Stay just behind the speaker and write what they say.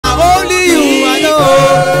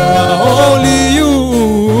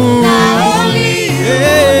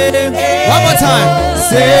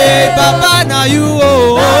Say Baba na you,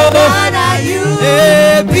 oh. Baba na you.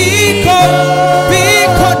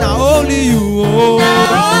 Because na only you, oh.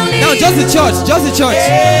 Now just the church, just the church.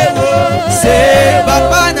 Say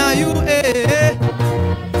Baba na you,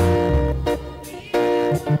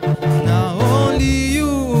 na only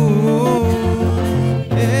you,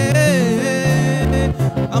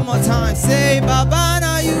 one more time. Say Baba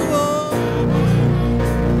na you, oh.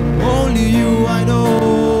 Only you I know.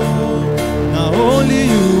 Now only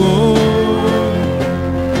you, oh.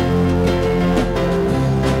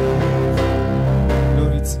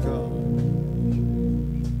 Glory to God.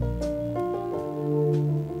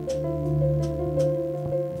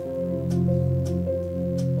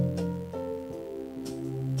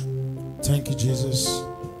 Thank you, Jesus.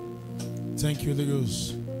 Thank you, Holy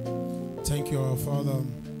Ghost. Thank you, our Father.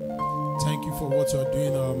 Thank you for what you are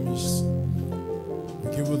doing in our midst.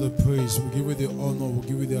 We give you the praise, we give you the honor, we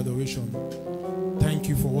give you the adoration. Thank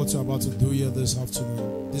you for what you're about to do here this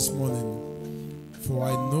afternoon, this morning. For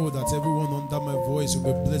I know that everyone under my voice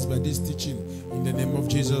will be blessed by this teaching in the name of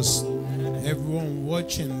Jesus. Everyone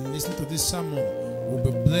watching, listening to this sermon will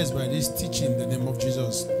be blessed by this teaching in the name of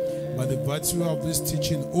Jesus. By the virtue of this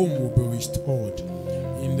teaching, home will be restored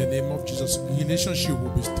in the name of Jesus. Relationship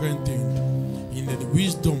will be strengthened. In the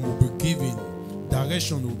wisdom will be given.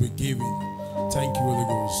 Direction will be given. Thank you, Holy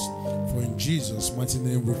Ghost. For in Jesus' mighty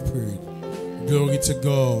name we pray. Glory to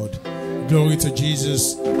God. Glory to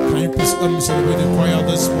Jesus. Can you please help me celebrate the choir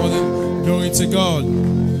this morning? Glory to God.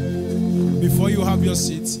 Before you have your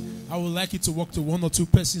seat, I would like you to walk to one or two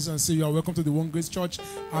persons and say you are welcome to the One Grace Church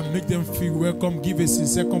and make them feel welcome. Give a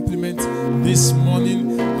sincere compliment this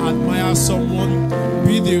morning. Admire someone.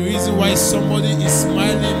 Be the reason why somebody is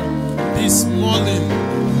smiling this morning.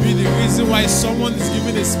 Be the reason why someone is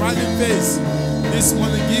giving a smiling face this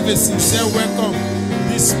morning. Give a sincere welcome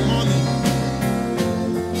this morning.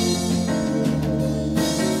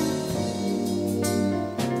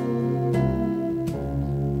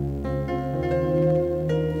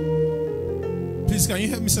 Please, can you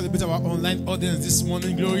help me celebrate our online audience this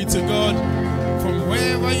morning? Glory to God. From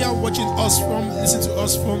wherever you are watching us from, listen to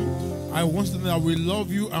us from, I want you to know that we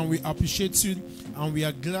love you and we appreciate you, and we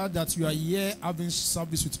are glad that you are here having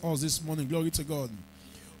service with us this morning. Glory to God.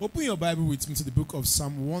 Open your Bible with me to the book of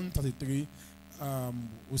Psalm 133.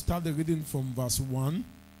 We'll start the reading from verse 1.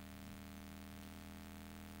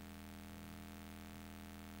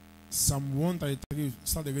 Psalm 133,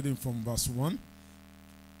 start the reading from verse 1.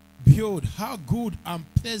 Behold, how good and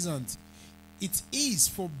pleasant it is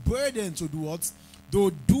for brethren to do what?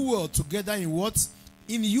 To dwell together in what?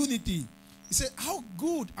 In unity. He said, how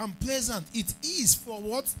good and pleasant it is for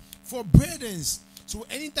what? For brethren. So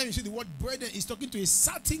anytime you see the word brethren, it's talking to a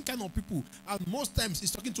certain kind of people. And most times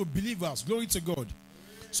it's talking to believers. Glory to God.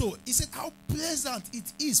 So he said how pleasant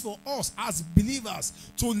it is for us as believers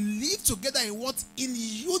to live together in what? In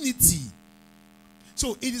unity.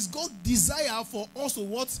 So it is God's desire for us to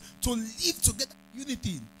what? To live together in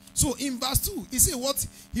unity. So in verse 2, he said what?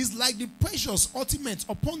 He's like the precious ointment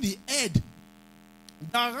upon the head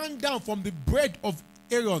that ran down from the bread of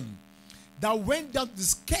Aaron, that went down the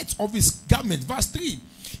skirt of his garment. Verse 3,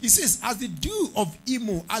 he says, as the dew of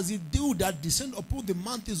Imo, as the dew that descend upon the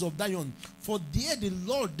mountains of Zion, for there the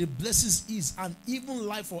Lord the blesses is, and even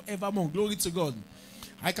life forevermore. Glory to God.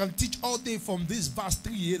 I can teach all day from this verse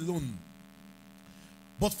 3 alone.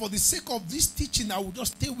 But for the sake of this teaching, I will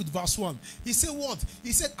just stay with verse 1. He said what?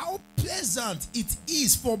 He said how pleasant it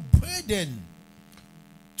is for brethren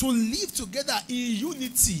to live together in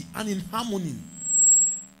unity and in harmony.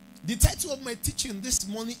 The title of my teaching this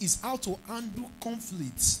morning is how to handle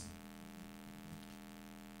conflicts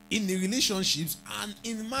in the relationships and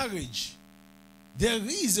in marriage. There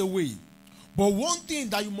is a way. But one thing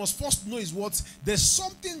that you must first know is what? There's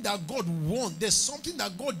something that God wants. There's something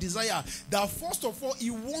that God desires. That first of all,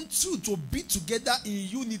 He wants you to be together in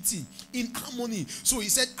unity, in harmony. So He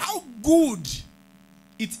said how good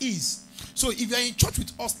it is. So if you are in church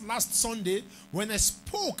with us last Sunday, when I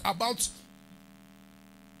spoke about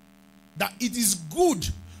that it is good,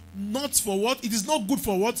 not for what? It is not good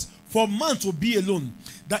for what? For man to be alone.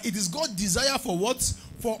 That it is God's desire for what?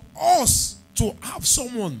 For us to have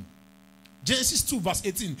someone. Genesis 2 verse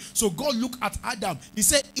 18. So God looked at Adam. He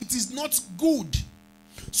said it is not good.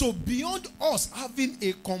 So beyond us having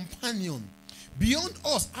a companion, beyond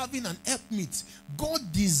us having an helpmeet, God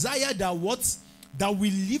desired that what? That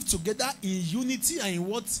we live together in unity and in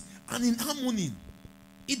what? And in harmony.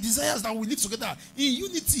 He desires that we live together in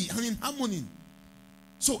unity and in harmony.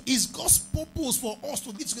 So it's God's purpose for us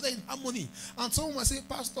to live together in harmony. And someone might say,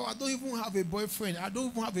 Pastor, I don't even have a boyfriend. I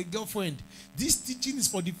don't even have a girlfriend. This teaching is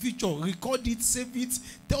for the future. Record it, save it.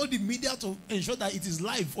 Tell the media to ensure that it is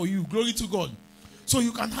live for you. Glory to God. So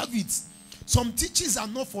you can have it. Some teachings are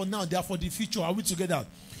not for now. They are for the future. Are we together?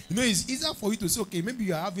 You know, it's easier for you to say, okay, maybe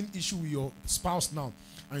you are having issue with your spouse now.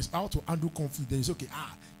 And it's how to handle conflict. Then it's okay.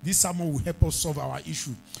 This sermon will help us solve our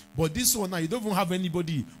issue. But this one now, you don't even have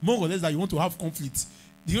anybody more or less that you want to have conflict.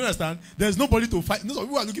 Do you understand? There's nobody to fight. No,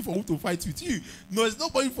 people are looking for who to fight with. You. No, there's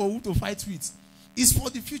nobody for who to fight with. It's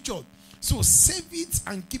for the future. So save it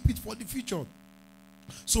and keep it for the future.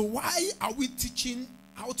 So why are we teaching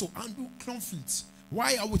how to handle conflict?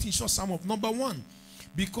 Why are we teaching some of? Number one,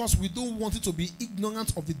 because we don't want it to be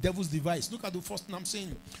ignorant of the devil's device. Look at the first thing I'm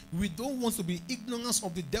saying. We don't want to be ignorant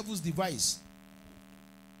of the devil's device.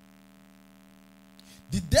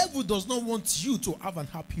 The devil does not want you to have an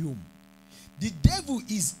happy home. The devil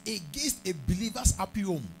is against a believer's happy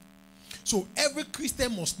home. So every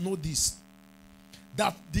Christian must know this.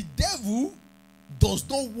 That the devil does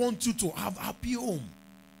not want you to have a happy home.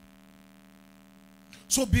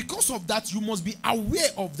 So because of that, you must be aware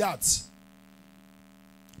of that.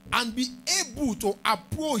 And be able to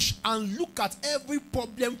approach and look at every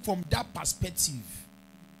problem from that perspective.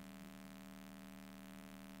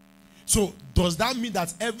 So does that mean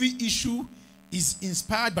that every issue is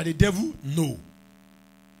inspired by the devil? No.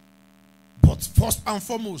 But first and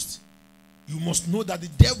foremost, you must know that the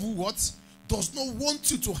devil what? Does not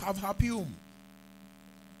want you to have happy home.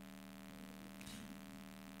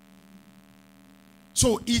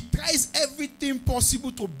 So he tries everything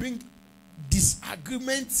possible to bring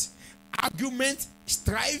disagreement, argument,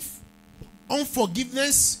 strife,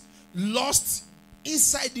 unforgiveness, lust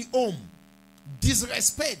inside the home,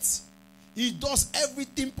 disrespect. He does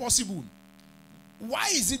everything possible. Why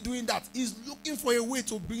is he doing that? He's looking for a way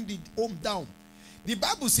to bring the home down. The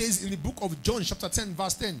Bible says in the book of John chapter 10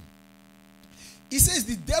 verse 10, it says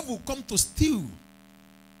the devil come to steal,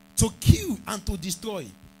 to kill and to destroy.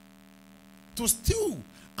 To steal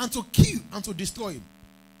and to kill and to destroy.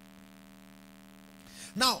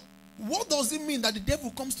 Now, what does it mean that the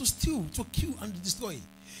devil comes to steal, to kill and to destroy?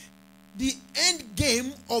 The end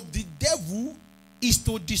game of the devil is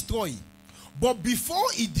to destroy. But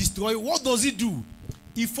before he destroys, what does he do?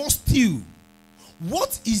 He first steals.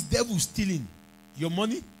 What is devil stealing? Your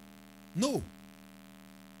money? No.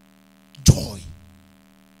 Joy.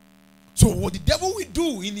 So what the devil will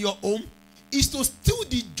do in your home is to steal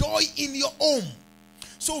the joy in your home.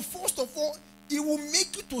 So first of all, it will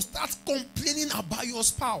make you to start complaining about your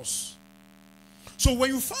spouse. So when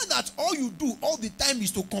you find that all you do all the time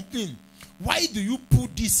is to complain, why do you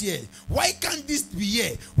put this here? Why can't this be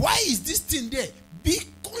here? Why is this thing there? Be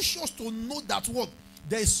conscious to know that what?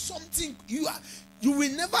 There is something you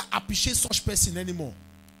will never appreciate such person anymore.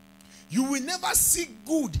 You will never see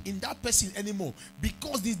good in that person anymore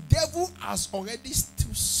because the devil has already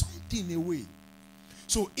stolen something away.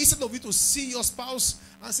 So instead of you to see your spouse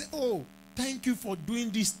and say, oh, thank you for doing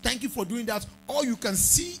this, thank you for doing that, all you can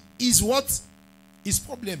see is what? Is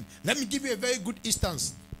problem. Let me give you a very good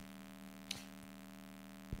instance.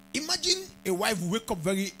 Imagine a wife will wake up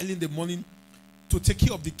very early in the morning to take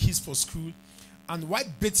care of the kids for school, and while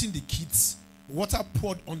bathing the kids, water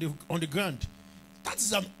poured on the ground. That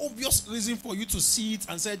is an obvious reason for you to see it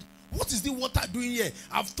and said, what is the water doing here?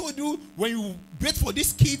 I've told you when you bathe for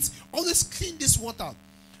these kids, always clean this water.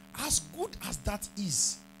 As good as that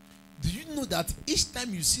is, do you know that each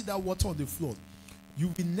time you see that water on the floor, you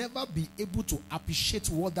will never be able to appreciate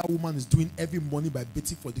what that woman is doing every morning by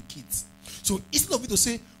bathing for the kids. So instead of you to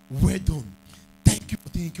say, well done, thank you for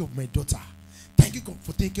taking care of my daughter, thank you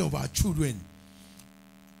for taking care of our children,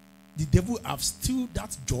 the devil have still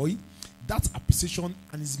that joy, that appreciation,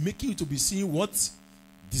 and is making you to be seeing what?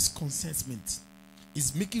 Discontentment.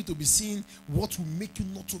 Is making you to be seeing what will make you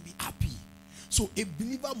not to be happy. So a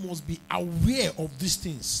believer must be aware of these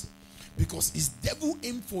things, because his devil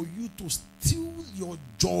aim for you to steal your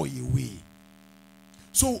joy away.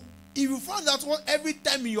 So if you find that what every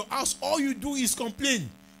time in your house all you do is complain,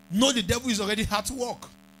 know the devil is already hard to work.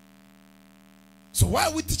 So why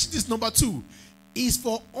are we teaching this? Number two is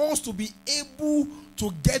for us to be able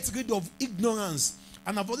to get rid of ignorance.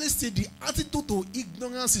 And I've always said the antidote to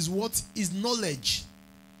ignorance is what? Is knowledge.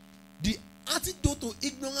 The antidote to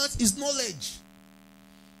ignorance is knowledge.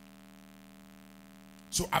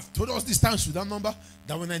 So I've told us this time with that number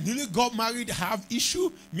that when I newly got married, I have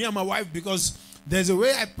issue, me and my wife, because there's a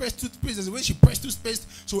way I press toothpaste, there's a way she press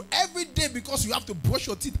toothpaste. So every day, because you have to brush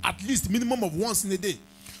your teeth at least minimum of once in a day.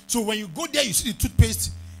 So when you go there, you see the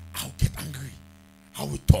toothpaste, I'll get angry. I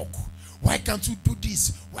will talk. Why can't you do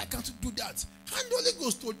this? Why can't you do that? And the Holy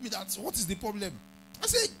Ghost told me that, what is the problem? I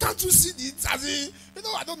said, can't you see it? As in,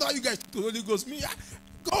 I don't know how you guys talk to the Holy Ghost. Me,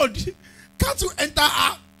 God, can't you enter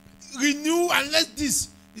her, renew and let this?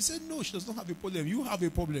 He said, no, she does not have a problem. You have a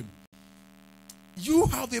problem. You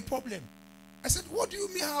have a problem. I said, what do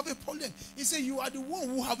you mean I have a problem? He said, you are the one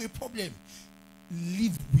who have a problem.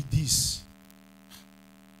 Live with this.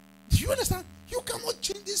 Do you understand? You cannot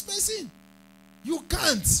change this person. You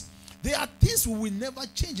can't. There are things we will never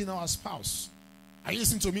change in our spouse. Are you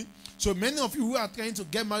listening to me? So many of you who are trying to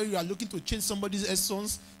get married, you are looking to change somebody's son,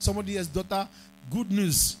 somebody's daughter. Good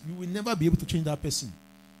news, you will never be able to change that person.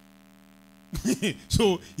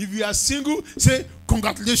 So if you are single, say,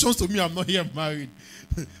 congratulations to me, I'm not here married.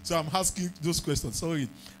 So I'm asking those questions. Sorry,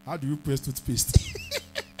 how do you press toothpaste?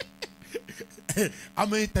 How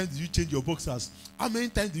many times do you change your boxers? How many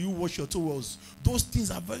times do you wash your towels? Those things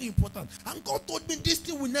are very important. And God told me this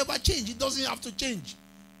thing will never change. It doesn't have to change.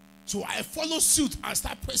 So I follow suit and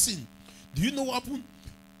start pressing. Do you know what happened?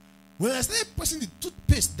 When I started pressing the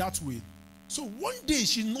toothpaste that way, so one day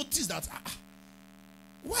she noticed that,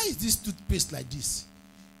 why is this toothpaste like this?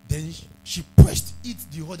 Then she pressed it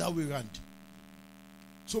the other way around.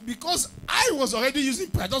 So because I was already using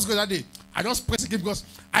press, I just go that day. I just press it again because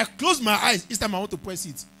I closed my eyes each time I want to press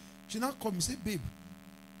it. She now called me and said, babe,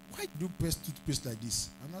 why do you press toothpaste like this?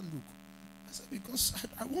 And I look. I said, because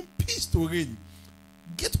I want peace to reign.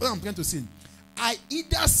 Get what I'm trying to say. I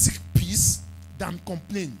either seek peace than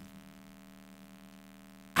complain.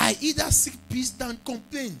 I either seek peace than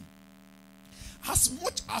complain. As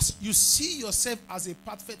much as you see yourself as a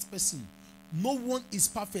perfect person, no one is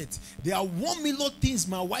perfect. There are 1 million things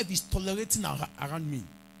my wife is tolerating around me.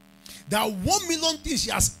 There are 1 million things she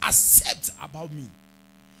has accepted about me.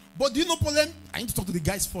 But do you know, problem? I need to talk to the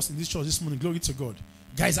guys first in this church this morning. Glory to God.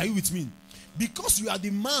 Guys, are you with me? Because you are the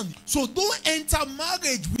man. So don't enter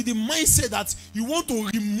marriage with the mindset that you want to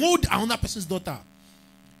remold another person's daughter.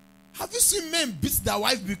 Have you seen men beat their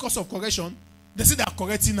wife because of correction? They say they are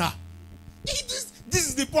correcting her. This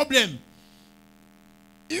is the problem.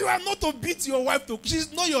 You are not to beat your wife.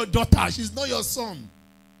 She's not your daughter. She's not your son.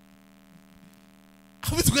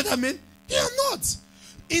 Are we together, men? You are not.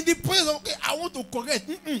 In the presence of, okay, I want to correct.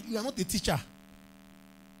 You are not a teacher.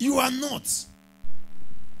 You are not.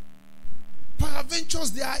 Peradventure,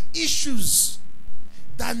 there are issues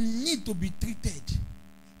that need to be treated.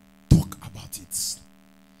 Talk about it.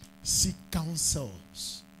 Seek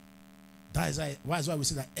counsels. That is why we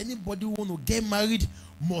say that anybody who want to get married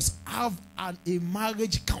must have a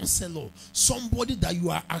marriage counselor. Somebody that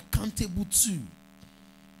you are accountable to.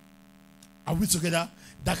 Are we together?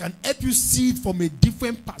 That can help you see it from a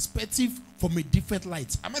different perspective, from a different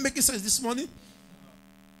light. Am I making sense this morning?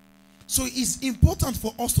 So it's important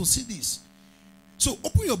for us to see this. So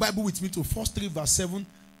open your Bible with me to 1 3 verse 7.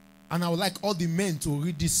 And I would like all the men to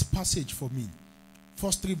read this passage for me.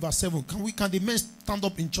 1 3 verse 7. Can the men stand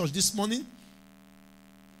up in church this morning?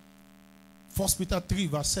 1 Peter 3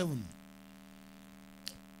 verse 7.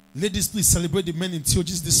 Ladies, please celebrate the men in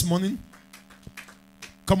theology this morning.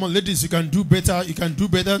 Come on, ladies, you can do better. You can do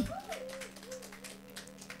better.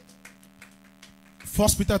 1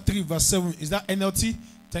 Peter 3 verse 7. Is that NLT?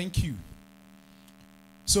 Thank you.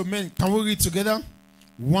 So, men, can we read together?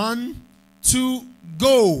 1, 2,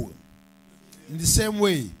 go. In the same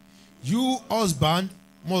way, you husband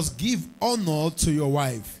must give honor to your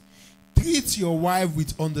wife. Treat your wife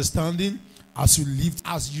with understanding as you live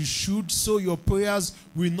as you should, so your prayers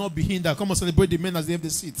will not be hindered. Come on, celebrate the men as they have the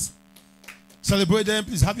seats. Celebrate them,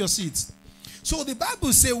 please have your seats. So the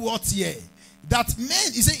Bible says what here? That men,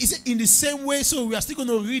 he said in the same way, so we are still going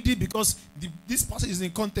to read it because this passage is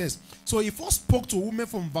in context. So he first spoke to women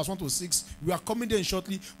from verse 1 to 6. We are coming there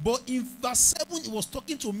shortly. But in verse 7, he was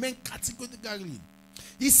talking to men categorically.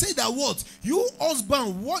 He said that what? You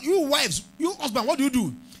husband, what you wives, you husband, what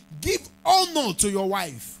do? Give honor to your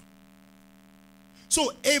wife.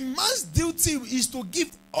 So a man's duty is to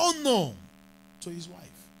give honor to his wife.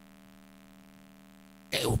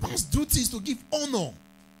 A man's duty is to give honor.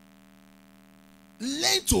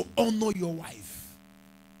 Learn to honor your wife.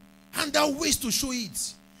 And there are ways to show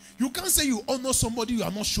it. You can't say you honor somebody, you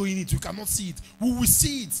are not showing it. You cannot see it. We will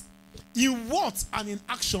see it. In what and in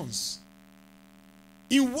actions.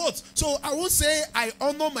 In what? So I won't say I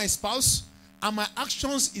honor my spouse and my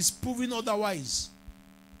actions is proving otherwise.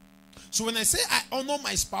 So when I say I honor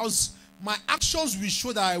my spouse, my actions will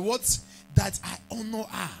show that I what? That I honor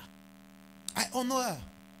her. I honor her.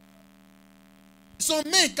 Some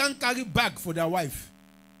men can't carry bag for their wife.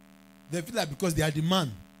 They feel like because they are the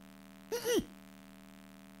man.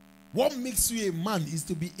 What makes you a man is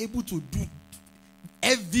to be able to do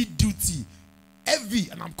heavy duty. Heavy,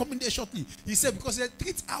 and I'm coming there shortly. He said, because they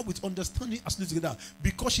treat her with understanding as together.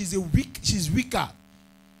 Because she's weaker.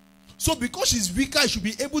 So because she's weaker, she should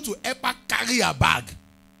be able to help her carry her bag.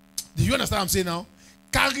 Do you understand what I'm saying now?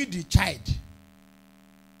 Carry the child.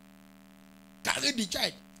 Carry the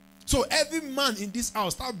child. So every man in this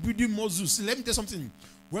house start building muscles. See, let me tell you something.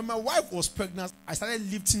 When my wife was pregnant, I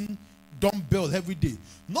started lifting dumbbell every day.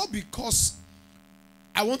 Not because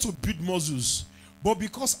I want to build muscles, but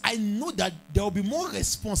because I know that there will be more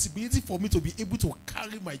responsibility for me to be able to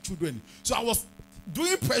carry my children. So I was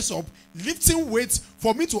doing press up, lifting weights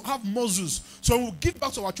for me to have muscles. So when we give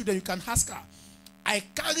back to our children, you can ask her. I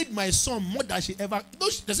carried my son more than she ever. You know,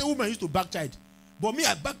 they say women used to back child, but me,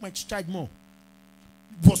 I back my child more.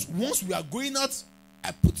 But once we are going out,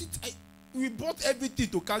 I put it. We bought everything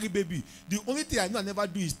to carry baby. The only thing I know I never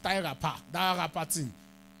do is tie wrapper. That wrapper thing.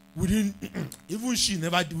 We didn't. Even she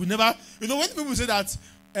never. We never. You know when people say that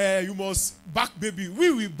you must back baby,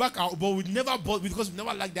 we back out, but we never bought because we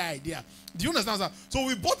never liked that idea. Do you understand that? So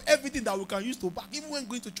we bought everything that we can use to back, even when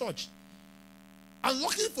going to church. And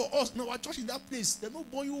luckily for us, our church in that place, they don't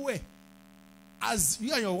burn you away. As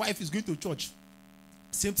you and your wife is going to church,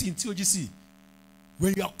 same thing in TOGC.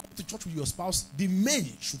 When you are coming to church with your spouse, the men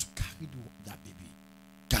should carry that baby.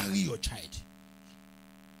 Carry your child.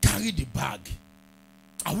 Carry the bag.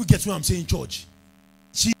 Are we getting what I'm saying, church?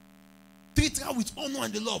 She treat her with honor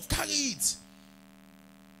and the love. Carry it.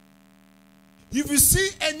 If you see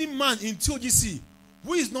any man in TOGC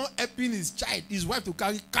who is not helping his child, his wife to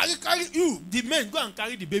carry you, the men, go and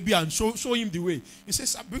carry the baby and show him the way. He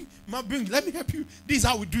says, bring, let me help you. This is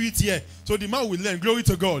how we do it here. So the man will learn. Glory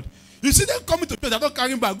to God. You see them coming to church, they're not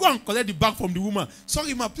carrying bag. Go and collect the bag from the woman.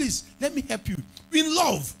 Sorry, ma, please, let me help you. In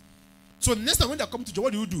love. So next time when they're coming to church,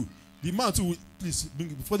 what do? The man too, please, bring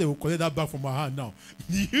it before they will collect that bag from my hand now.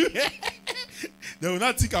 They will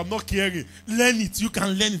not think I'm not caring. Learn it. You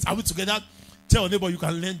can learn it. Are we together? Tell your neighbor you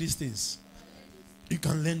can learn these things. You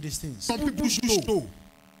can learn these things. Some people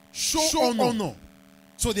show honor.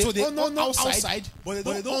 So they honor outside, but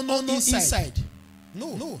they don't honor inside.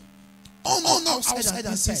 No. Honor outside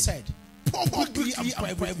and inside. Publicly and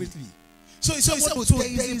privately. So there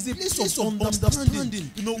is a place of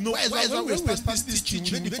understanding. You know, when we start this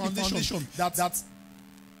teaching, we lay the foundation that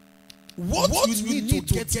what you need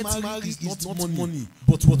to get married is not money,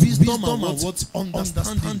 but what wisdom and what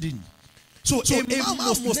understanding. So a man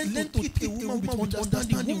must learn to treat a woman with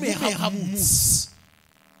understanding. Who may have moods.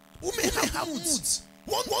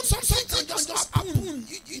 Something just happen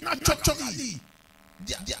naturally.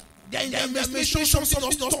 Their menstruation something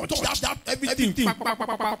just touch that everything.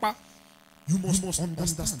 You must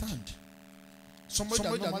understand. Somebody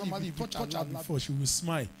that normally if you touch her lap before, she will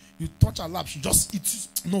smile. You touch her lap, she just eats.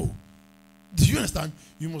 No. Do you understand?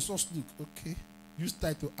 You must just look. Okay. Use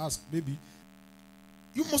time to ask, baby.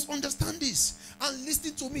 You must understand this. And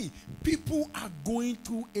listen to me. People are going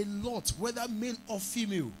through a lot, whether male or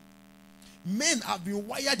female. Men have been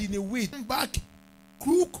wired in a way. Back,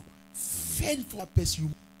 crook, fend for a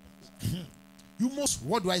person. You must,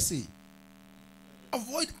 what do I say?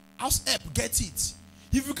 Avoid house help, get it.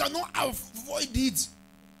 If you cannot avoid it,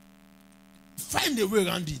 find a way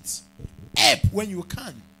around it. Help when you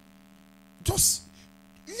can. Just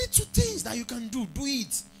little things that you can do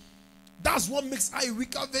it. That's what makes a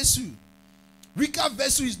weaker vessel. Weaker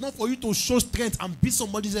vessel is not for you to show strength and beat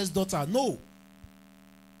somebody else's daughter. No.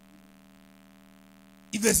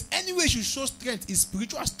 If there's any way you should show strength, it's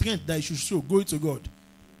spiritual strength that you should show. Glory to God.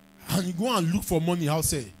 And you go and look for money, I'll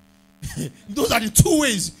say. Those are the two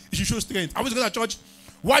ways you should show strength. I was going to church.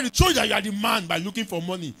 Why you show that you are the man by looking for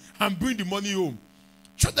money and bring the money home?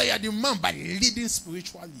 Show that you are the man by leading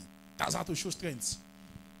spiritually. That's how to show strength.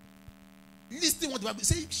 Listen what the Bible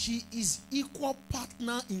says. She is equal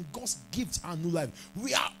partner in God's gift and new life.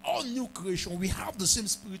 We are all new creation. We have the same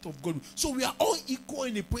spirit of God. So we are all equal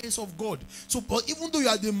in the presence of God. So, but even though you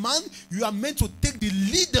are the man, you are meant to take the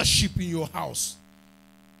leadership in your house.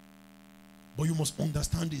 But you must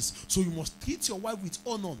understand this. So you must treat your wife with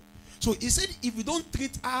honor. So he said, if you don't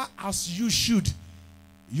treat her as you should,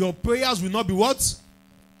 your prayers will not be what?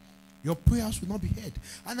 Your prayers will not be heard.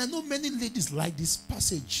 And I know many ladies like this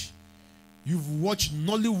passage. You've watched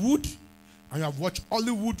Nollywood and you have watched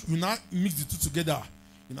Hollywood. You now mix the two together.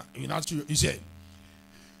 You say,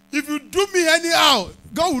 if you do me anyhow,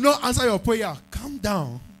 God will not answer your prayer. Calm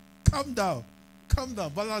down.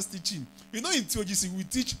 Balance teaching. You know, in TOGC, we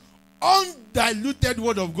teach undiluted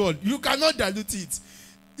word of God. You cannot dilute it.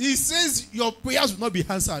 He says your prayers will not be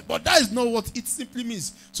answered. But that is not what it simply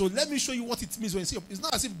means. So let me show you what it means when you say it's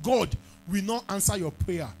not as if God will not answer your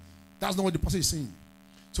prayer. That's not what the passage is saying.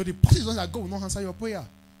 So the passage is that God will not answer your prayer.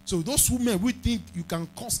 So those women will think you can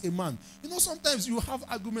curse a man. You know, sometimes you have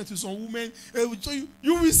arguments with some women. So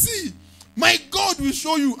you will see. My God will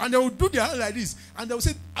show you. And they will do their hand like this. And they will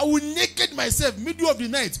say, I will naked myself, middle of the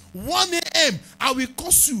night, 1 a.m. I will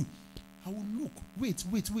curse you. I will look. Wait.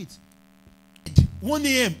 1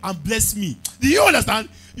 a.m. and bless me. Do you understand?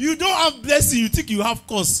 You don't have blessing. You think you have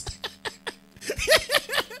curse.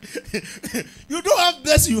 You don't have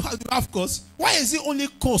blessing. You have curse. Why is it only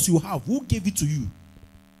curse you have? Who gave it to you?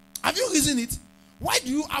 Have you reasoned it? Why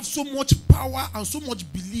do you have so much power and so much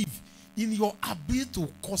belief in your ability to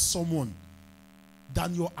curse someone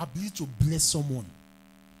than your ability to bless someone?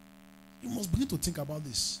 You must begin to think about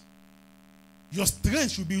this. Your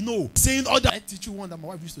strength should be saying all that. I teach you one that my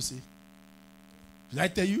wife used to say. Should I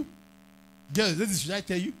tell you? Girls, ladies, should I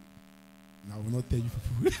tell you? No, I will not tell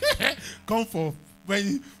you. Come for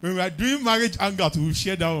when we are doing marriage hangout, we will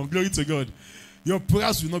share that one. Glory to God. Your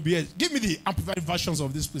prayers will not be heard. Give me the amplified versions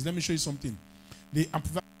of this, please. Let me show you something. The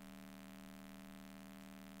amplified.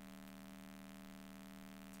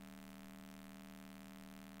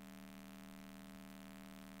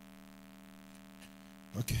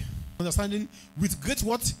 Okay. Understanding with great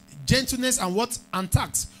what? Gentleness and what? And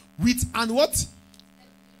tact. With and what?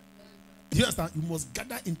 Do you understand? You must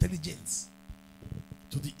gather intelligence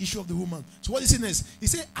to the issue of the woman. So what is it next? He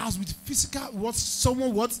said, as with physical, what?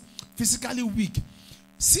 Someone what? Physically weak.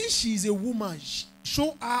 Since she is a woman,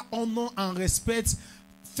 show her honor and respect,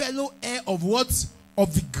 fellow heir of what?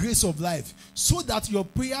 Of the grace of life. So that your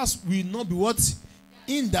prayers will not be what?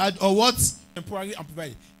 Hindered or what? Temporarily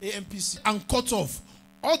amplified. AMPC. And cut off.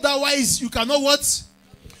 Otherwise, you cannot what?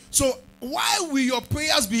 So why will your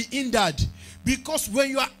prayers be hindered? Because when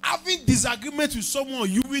you are having disagreement with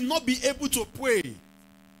someone, you will not be able to pray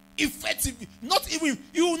effectively. Not even,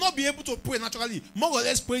 you will not be able to pray naturally. More or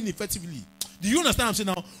less praying effectively. Do you understand what I'm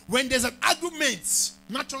saying now? When there's an argument,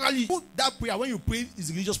 naturally, that prayer, when you pray,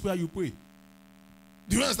 is religious prayer you pray.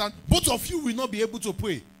 Do you understand? Both of you will not be able to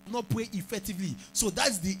pray. Not pray effectively. So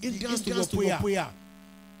that's the hindrance to your prayer.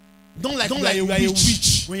 Don't like you are a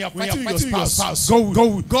witch. When you are fighting with your spouse.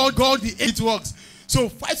 God, it works. So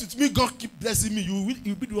fight with me, God keep blessing me.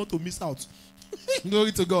 You'll be the one to miss out.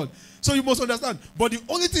 Glory to God. So you must understand. But the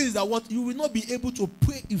only thing is that what you will not be able to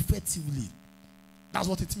pray effectively. That's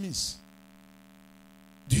what it means.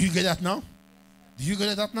 Do you get that now? Do you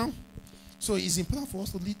get that now? So it's important for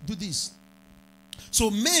us to do this. So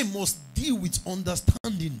men must deal with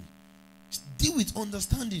understanding. Deal with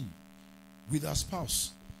understanding with our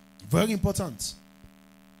spouse. Very important.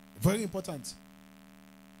 Very important.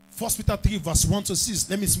 1 Peter 3 verse 1 to 6.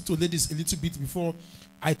 Let me speak to ladies a little bit before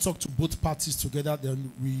I talk to both parties together.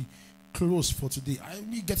 Then we close for today. Are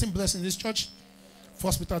we getting blessed in this church?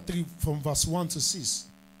 1 Peter 3 from verse 1 to 6.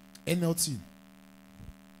 NLT.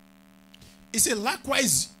 It says,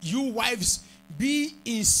 likewise, you wives, be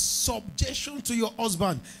in subjection to your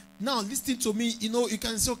husband. Now, listen to me. You know, you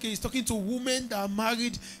can say, okay, he's talking to women that are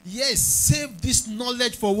married. Yes, save this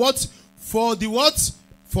knowledge for what? For the what?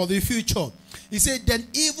 For the future. He said, then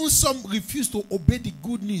even some refuse to obey the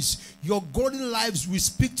good news. Your godly lives will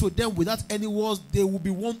speak to them without any words. They will be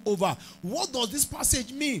won over. What does this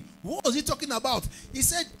passage mean? What was he talking about? He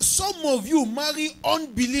said, some of you marry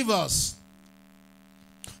unbelievers.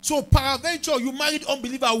 So, peradventure, you married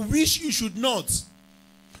unbeliever, which you should not.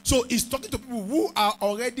 So, he's talking to people who are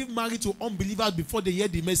already married to unbelievers before they hear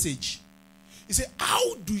the message. He said,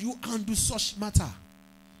 how do you handle such matter?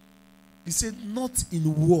 He said, not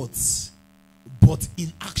in words, but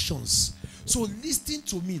in actions. So, listen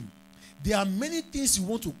to me. There are many things you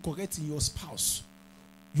want to correct in your spouse.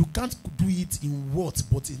 You can't do it in words,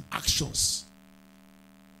 but in actions.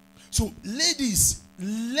 So, ladies,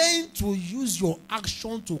 learn to use your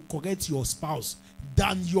action to correct your spouse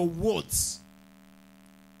than your words.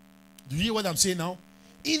 Do you hear what I'm saying now?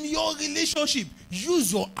 In your relationship,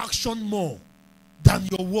 use your action more than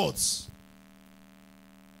your words.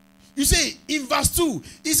 You say, in verse 2,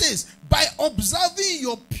 it says, by observing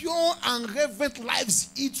your pure and reverent lives,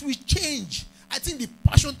 it will change. I think the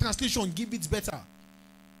Passion Translation gives it better.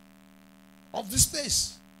 Of this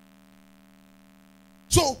place.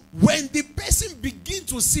 So, when the person begins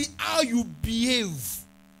to see how you behave,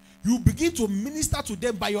 you begin to minister to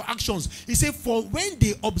them by your actions. He said, for when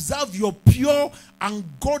they observe your pure and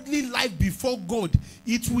godly life before God,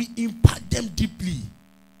 it will impact them deeply.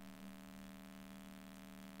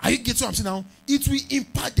 Are you getting what I'm saying now? It will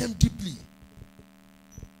impact them deeply.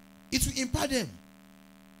 It will impact them.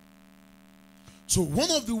 So,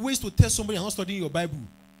 one of the ways to tell somebody you're not studying your Bible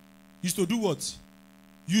is to do what?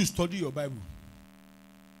 You study your Bible.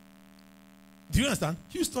 Do you understand?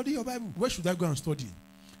 You study your Bible. Where should I go and study?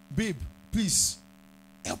 babe, please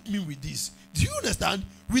help me with this. Do you understand?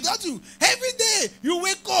 Without you, every day you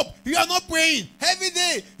wake up, you are not praying. Every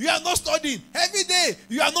day you are not studying. Every day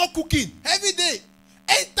you are not cooking. Every day,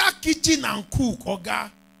 enter kitchen and cook, Oga.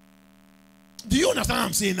 Do you understand what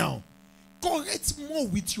I'm saying now? Correct more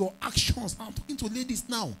with your actions. I'm talking to ladies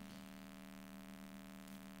now.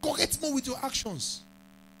 Correct more with your actions.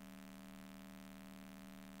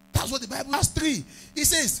 That's what the Bible has 3. It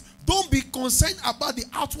says, don't be concerned about the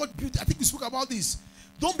outward beauty. I think we spoke about this.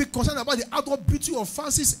 Don't be concerned about the outward beauty of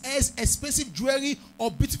fancy airs, expensive jewelry,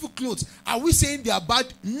 or beautiful clothes. Are we saying they are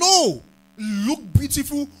bad? No. Look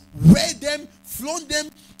beautiful, wear them, flaunt them,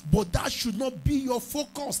 but that should not be your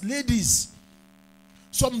focus, ladies.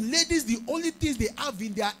 Some ladies, the only things they have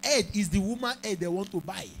in their head is the woman head they want to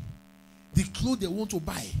buy, the clothes they want to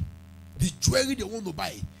buy, the jewelry they want to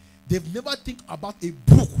buy. They've never think about a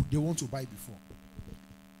book they want to buy before.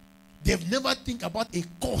 They've never think about a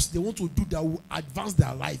course they want to do that will advance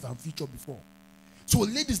their life and future before. So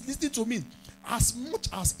ladies, listen to me. As much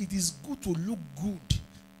as it is good to look good,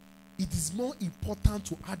 it is more important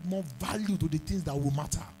to add more value to the things that will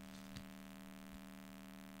matter.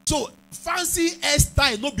 So fancy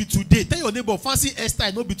hairstyle not be today. Tell your neighbor, fancy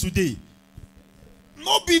hairstyle not be today.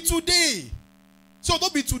 Not be today. So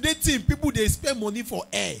not be today thing. People they spend money for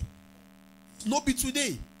hair. Not be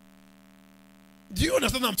today. Do you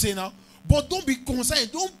understand what I'm saying now? But don't be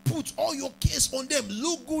concerned. Don't put all your case on them.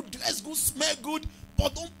 Look good, dress good, smell good.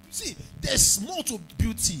 But don't see. There's more to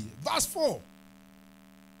beauty. Verse 4.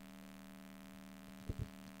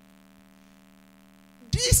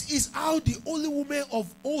 This is how the holy women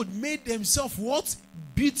of old made themselves what?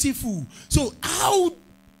 Beautiful. So how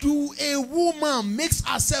do a woman makes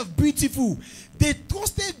herself beautiful? They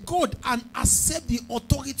trusted God and accept the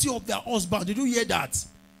authority of their husband. Did you hear that?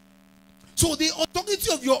 So the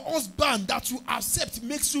authority of your husband that you accept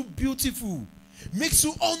makes you beautiful, makes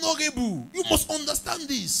you honorable. You must understand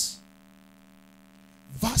this.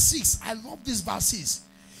 Verse 6. I love these verses.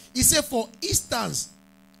 He said, for instance,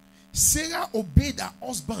 Sarah obeyed her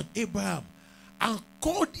husband Abraham and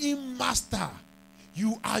called him master.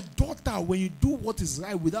 You are daughter when you do what is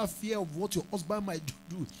right without fear of what your husband might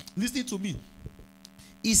do. Listen to me.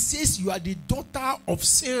 It says you are the daughter of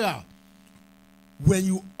Sarah when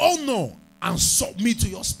you honor and submit to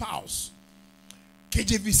your spouse.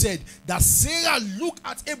 KJV said that Sarah looked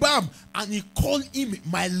at Abraham and he called him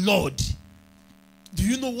my Lord. Do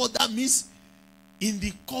you know what that means? In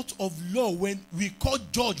the court of law, when we call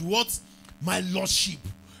judge what? My lordship,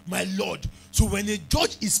 my Lord. So when a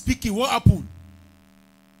judge is speaking, what happened?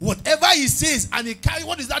 Whatever he says and he carry,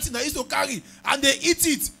 what is that thing that he used to carry? And they eat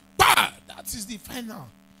it. Bah! That is the final.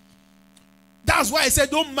 That's why I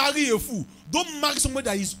said don't marry a fool. Don't marry somebody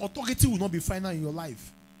that his authority will not be final in your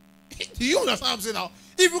life. Do you understand what I'm saying now?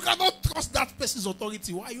 If you cannot trust that person's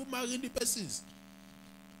authority, why are you marrying the persons?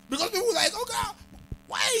 Because people are like, okay,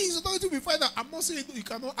 why is authority be final? I'm not saying you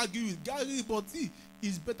cannot argue with Gary, but see,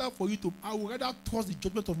 it's better for you to, I would rather trust the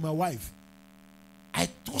judgment of my wife. I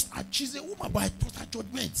trust her. She's a woman, but I trust her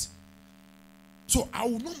judgment. So I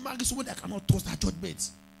will not marry someone that cannot trust her judgment.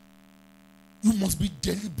 You must be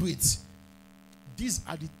deliberate. These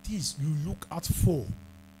are the things you look out for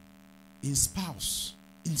in spouse,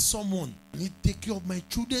 in someone. Can he take care of my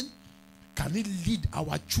children? Can he lead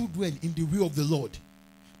our children in the way of the Lord?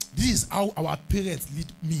 This is how our parents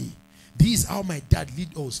lead me. This is how my dad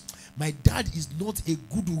lead us. My dad is not a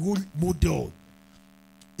good role model,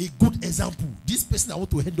 a good example. This person I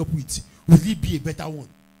want to end up with, will he be a better one?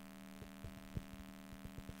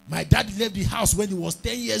 My dad left the house when he was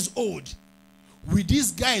 10 years old. With this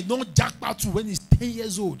guy, not jackpot when he's 10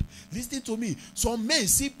 years old. Listen to me. Some men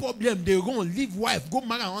see problem, they run, leave wife, go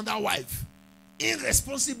marry another wife.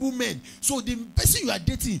 Irresponsible men. So the person you are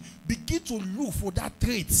dating, begin to look for that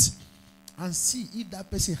trait and see if that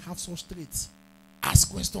person has such traits.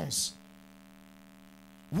 Ask questions.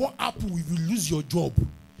 What happens if you lose your job?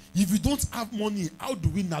 If you don't have money, how do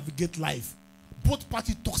we navigate life? Both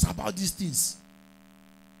parties talks about these things.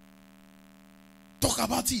 Talk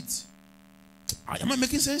about it. Am I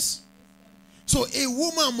making sense? So a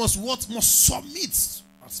woman must what? Must submit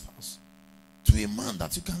to a man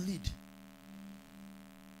that you can lead.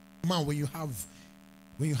 Man, when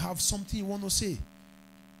you have something you want to say,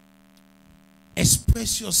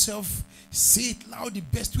 express yourself, say it loud the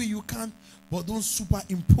best way you can, but don't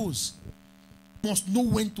superimpose. You must know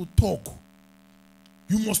when to talk.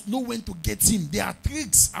 You must know when to get him. There are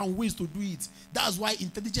tricks and ways to do it. That's why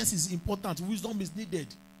intelligence is important. Wisdom is needed.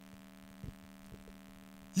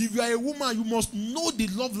 If you are a woman, you must know the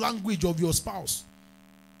love language of your spouse.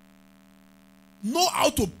 Know how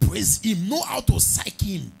to praise him. Know how to psych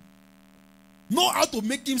him. Know how to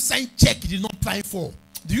make him sign check he did not apply for.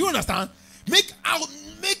 Do you understand?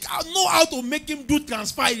 Know how to make him do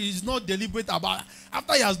transfer he is not deliberate about.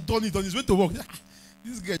 After he has done it on his way to work,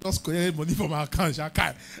 this guy just collected money from my account.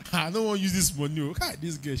 I don't want to use this money. Okay,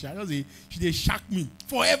 this girl, she shack me.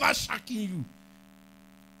 Forever shacking you.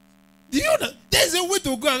 Do you know? There's a way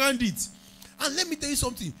to go around it. And let me tell you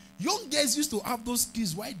something. Young girls used to have those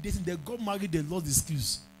skills while dating. They got married, they lost the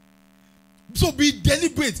skills. So be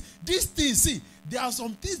deliberate. These things, see, there are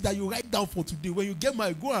some things that you write down for today. When you get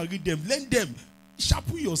married, go and read them. Learn them.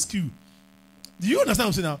 Sharpen your skill. Do you understand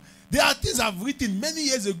what I'm saying now? There are things I've written many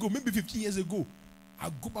years ago, maybe 15 years ago. I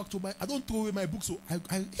go back to I don't throw away my book. So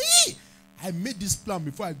I made this plan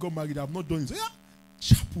before I got married. I've not done it. So yeah,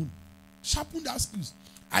 sharpen that skills.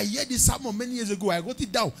 I heard this sermon many years ago. I wrote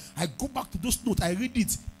it down. I go back to those notes. I read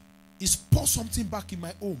it. It spurs something back in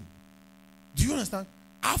my home. Do you understand?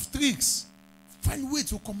 Have tricks. Find way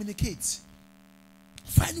to communicate.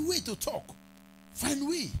 Find way to talk. Find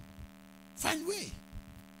way.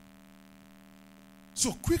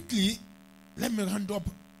 So quickly, let me round up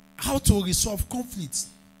how to resolve conflicts.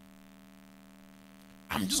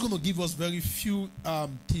 I'm just going to give us very few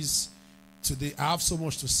things today. I have so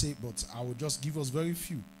much to say, but I will just give us very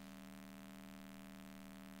few.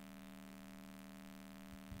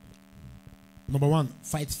 Number one,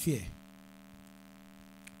 fight fear.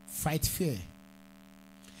 Fight fear.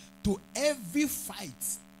 To every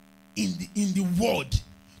fight in the world,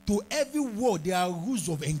 to every war, there are rules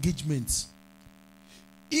of engagement.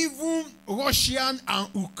 Even Russian and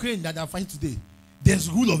Ukraine that are fighting today, there's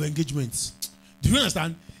rule of engagement. Do you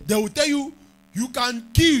understand? They will tell you, you can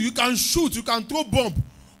kill, you can shoot, you can throw bomb,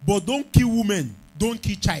 but don't kill women, don't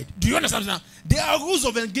kill child. Do you understand? There are rules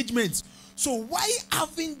of engagement. So why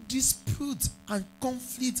having dispute and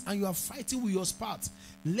conflict and you are fighting with your spouse?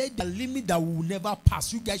 Let the limit that will never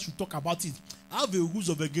pass. You guys should talk about it. Have a rules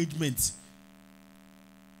of engagement.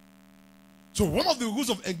 So one of the rules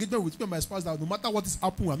of engagement with me and my spouse is that no matter what is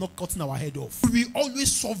happening, we are not cutting our head off. We will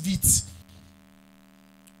always solve it.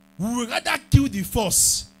 We will rather kill the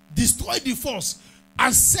force, destroy the force,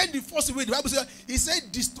 and send the force away. The Bible says, he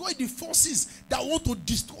said, destroy the forces that want to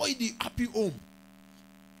destroy the happy home.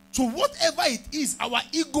 So whatever it is, our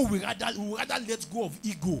ego will rather let go of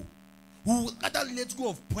ego. We will rather let go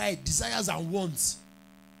of pride, desires, and wants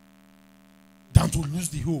than to lose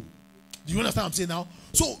the home. Do you understand what I'm saying now?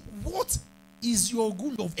 So what is your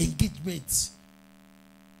rule of engagement?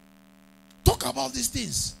 Talk about these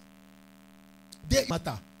things. They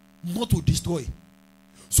matter, not to destroy.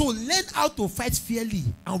 So learn how to fight fairly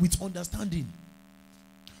and with understanding.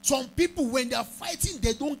 Some people, when they are fighting,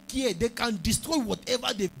 they don't care. They can destroy whatever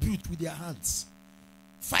they built with their hands.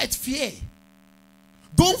 Fight fair.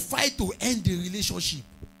 Don't fight to end the relationship.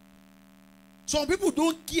 Some people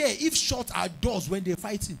don't care if shots are doors when they're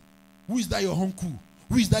fighting. Who is that, your uncle?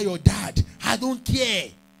 Who is that, your dad? I don't care.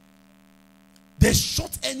 They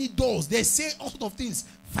shut any doors. They say all sorts of things.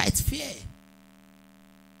 Fight fair.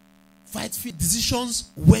 Fight fair. Decisions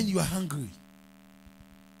when you are hungry.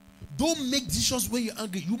 Don't make decisions when you're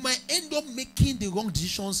angry. You might end up making the wrong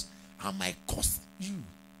decisions and might cost you.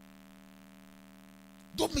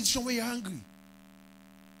 Don't make decisions when you're angry.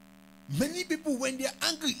 Many people, when they're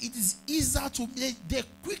angry, it is easier to make, they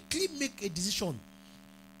quickly make a decision.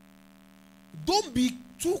 Don't be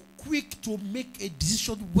too quick to make a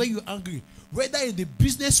decision when you're angry. Whether in the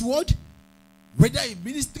business world, whether in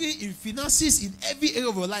ministry, in finances, in every area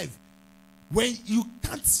of your life. When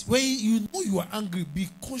you know you are angry, be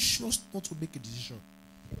conscious not to make a decision.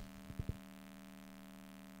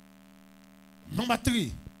 Number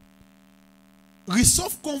 3,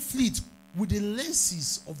 resolve conflict with the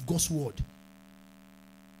lenses of God's word.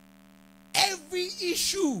 Every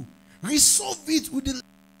issue, resolve it with the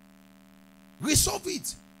resolve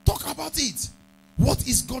it. Talk about it. What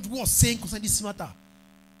is God's word saying concerning this matter?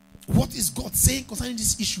 What is God saying concerning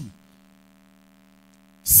this issue?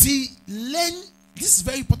 See, learn. This is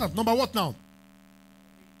very important. Number what now?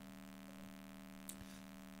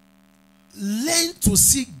 Learn to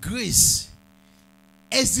seek grace.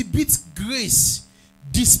 Exhibit grace.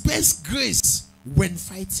 Dispense grace when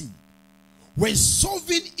fighting. When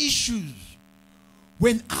solving issues.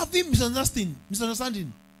 When having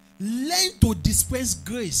misunderstanding. Learn to dispense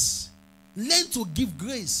grace. Learn to give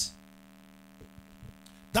grace.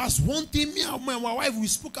 That's one thing me and my wife we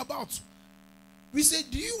spoke about. We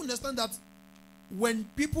said, do you understand that when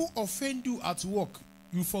people offend you at work,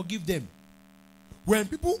 you forgive them? When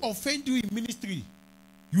people offend you in ministry,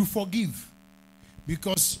 you forgive.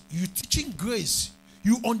 Because you're teaching grace.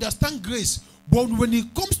 You understand grace. But when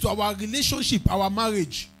it comes to our relationship, our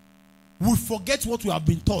marriage, we forget what we have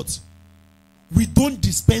been taught. we don't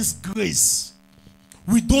dispense grace.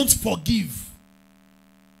 We don't forgive.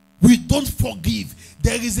 We don't forgive.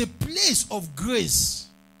 There is a place of grace.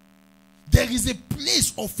 There is a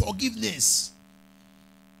place of forgiveness.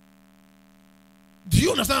 Do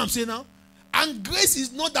you understand what I'm saying now? And grace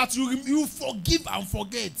is not that you forgive and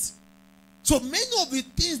forget. So many of the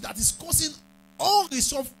things that is causing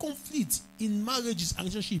unresolved conflict in marriages and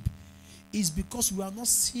relationship is because we are not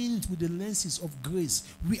seeing it with the lenses of grace.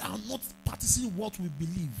 We are not practicing what we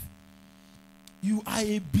believe. You are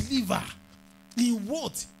a believer in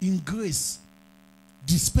what? In grace.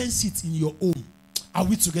 Dispense it in your home. Are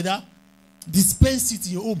we together? Dispense it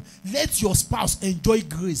in your home. Let your spouse enjoy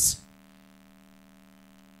grace.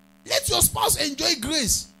 Let your spouse enjoy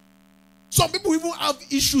grace. Some people even have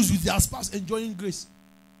issues with their spouse enjoying grace.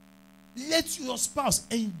 Let your spouse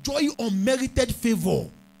enjoy unmerited favor.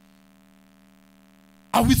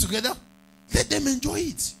 Are we together? Let them enjoy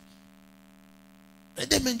it. Let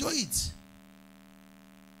them enjoy it.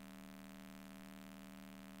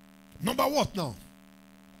 Number what now?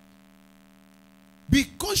 Be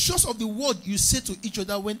conscious of the word you say to each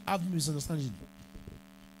other when having misunderstanding.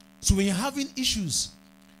 So when you're having issues,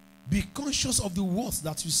 be conscious of the words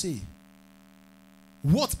that you say.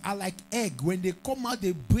 Words are like egg. When they come out,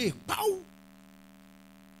 they break. Pow!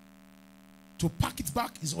 To pack it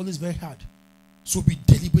back is always very hard. So be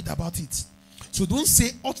deliberate about it. So don't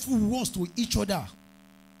say hurtful words to each other.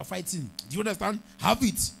 Fighting. Do you understand? Have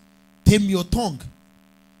it. Tame your tongue.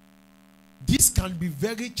 This can be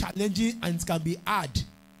very challenging and it can be hard,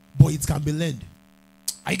 but it can be learned.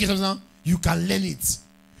 Are you getting what I'm saying? You can learn it.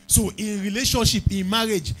 So in relationship, in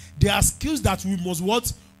marriage, there are skills that we must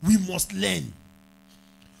what? We must learn.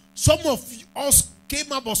 Some of us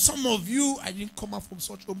came up, or some of you, I didn't come up from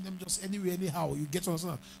such home, them just anyway, anyhow. You get what I'm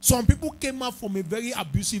saying? Some people came up from a very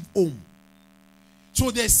abusive home. So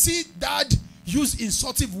they see dad use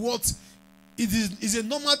insultive words. It is a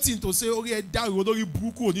normal thing to say, okay,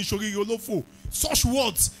 such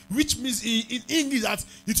words, which means in English that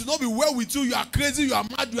it will not be well with you, you are crazy, you are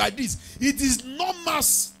mad, you are this. It is normal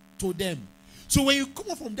to them. So when you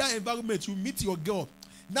come up from that environment, you meet your girl.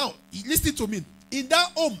 Now, listen to me. In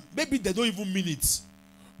that home, maybe they don't even mean it.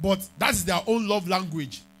 But that is their own love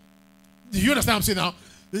language. Do you understand what I'm saying now?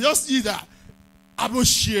 They just see that, I'm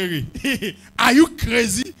sharing. Are you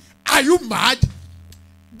crazy? Are you mad?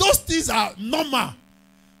 Those things are normal.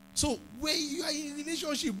 So when you are in a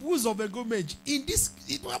relationship, rules of engagement, in this,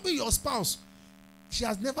 it will be your spouse. She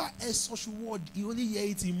has never heard such a word. You only hear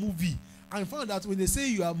it in movie. And found that when they say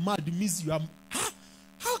you are mad, it means you are.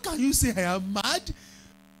 How can you say I am mad?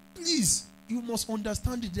 Please, you must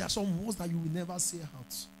understand that there are some words that you will never say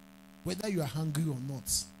out, whether you are hungry or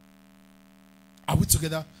not. Are we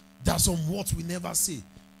together? There are some words we never say.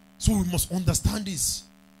 So we must understand this.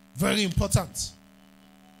 Very important.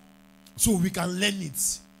 So we can learn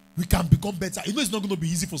it. We can become better. You know it's not going to be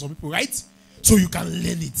easy for some people, right? So you can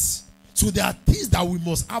learn it. So there are things that we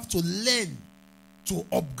must have to learn to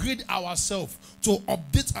upgrade ourselves, to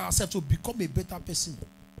update ourselves, to become a better person.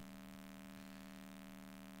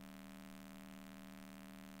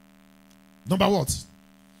 Number what?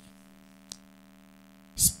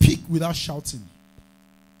 Speak without shouting.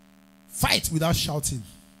 Fight without shouting.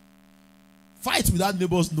 Fight without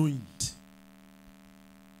neighbors knowing it.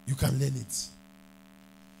 You can learn it.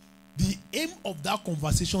 The aim of that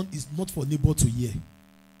conversation is not for neighbor to hear.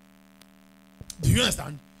 Do you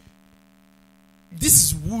understand? This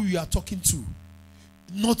is who you are talking to,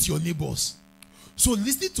 not your neighbors. So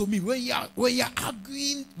listen to me. When you are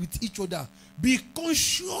arguing with each other, be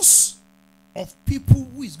conscious of people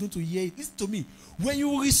who is going to hear it. Listen to me. When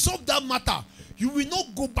you resolve that matter, you will not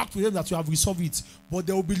go back to them that you have resolved it, but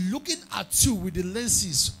they will be looking at you with the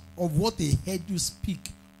lenses of what they heard you speak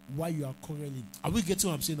while you are quarreling. Are we getting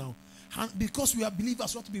what I'm saying now? And because we are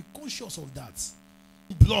believers, we have to be conscious of that.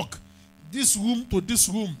 Block this room to this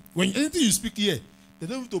room. When anything you speak here, they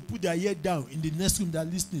don't have to put their ear down in the next room they are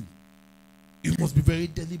listening. You must be very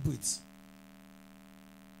deliberate.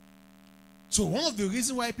 So one of the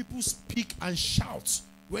reasons why people speak and shout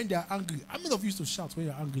when they are angry. How many of you used to shout when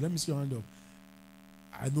you are angry? Let me see your hand up.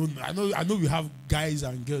 I know we have guys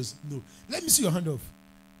and girls. No. Let me see your hand up.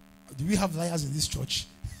 Do we have liars in this church?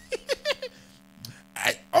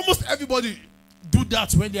 Almost everybody do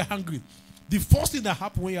that when they're hungry. The first thing that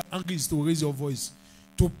happens when you're angry is to raise your voice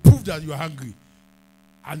to prove that you are hungry.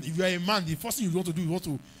 And if you are a man, the first thing you want to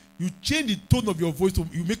do, you change the tone of your voice,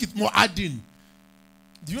 you make it more adding.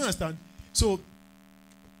 Do you understand? So,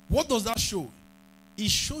 what does that show? It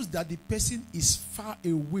shows that the person is far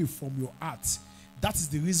away from your heart. That is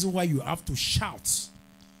the reason why you have to shout.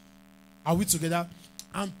 Are we together?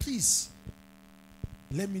 And please,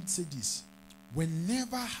 let me say this.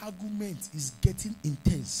 Whenever argument is getting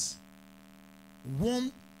intense,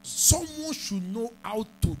 someone should know how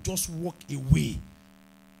to just walk away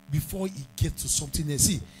before it gets to something else.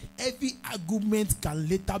 See, every argument can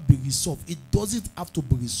later be resolved. It doesn't have to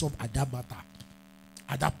be resolved at that matter,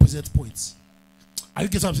 at that present point. Are you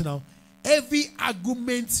getting what I'm saying now? Every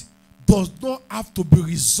argument does not have to be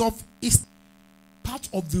resolved. It's part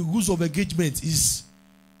of the rules of engagement. Is,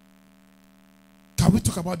 can we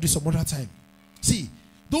talk about this some other time? See,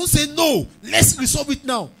 don't say no, let's resolve it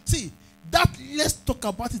now. See, that let's talk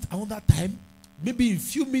about it another time, maybe in a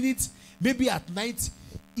few minutes, maybe at night.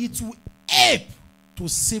 It will help to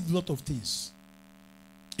save a lot of things.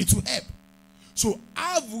 It will help. So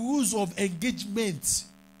have rules of engagement.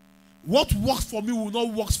 What works for me will not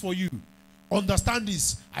work for you. Understand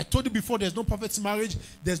this. I told you before, there's no perfect marriage.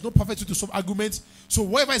 There's no perfect way to solve arguments. So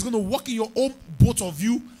whatever is going to work in your own, both of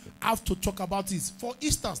you have to talk about it. For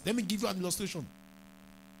instance, let me give you an illustration.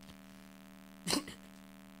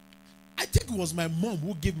 I think it was my mom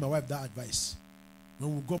who gave my wife that advice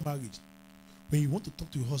when we got married. When you want to talk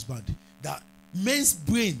to your husband, that men's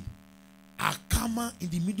brain are calmer in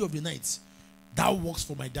the middle of the night. That works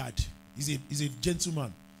for my dad. He's a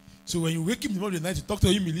gentleman. So when you wake him in the middle of the night, you talk to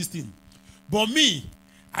him, he listen. But me,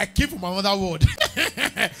 I came from another world.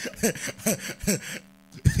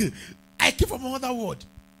 I came from another world.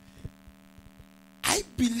 I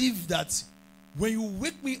believe that when you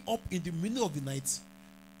wake me up in the middle of the night,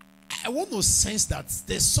 I want to sense that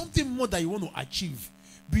there's something more that you want to achieve.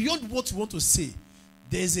 Beyond what you want to say,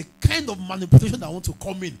 there's a kind of manipulation that I want to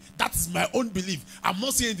come in. That is my own belief. I'm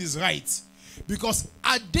not saying this right. Because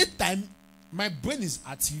at that time, my brain is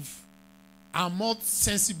active. I'm not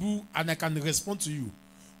sensible and I can respond to you.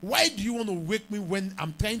 Why do you want to wake me when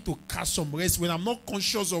I'm trying to catch some rest, when I'm not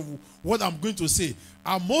conscious of what I'm going to say?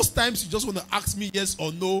 And most times you just want to ask me yes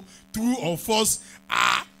or no, true or false,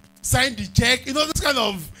 sign the check, you know, this kind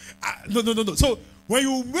of, no. So when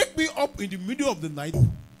you wake me up in the middle of the night,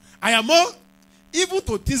 I am all, even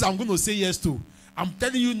to things I'm going to say yes to, I'm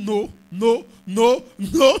telling you no.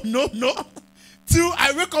 Till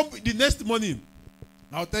I wake up the next morning,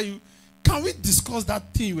 I'll tell you, can we discuss that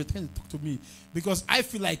thing you were trying to talk to me? Because I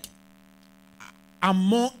feel like I'm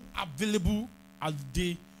more available at the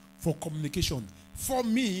day for communication. For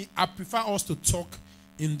me, I prefer us to talk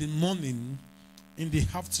in the morning, in the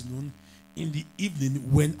afternoon, in the evening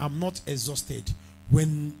when I'm not exhausted,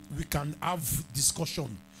 when we can have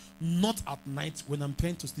discussion, not at night when I'm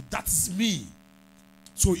trying to sleep. That's me.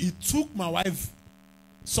 So it took my wife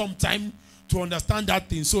some time to understand that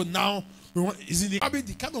thing. So now, is in the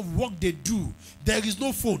kind of work they do, there is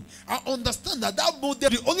no phone. I understand that model,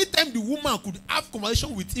 the only time the woman could have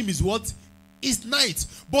conversation with him is what? Is night.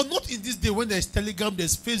 But not in this day when there's Telegram,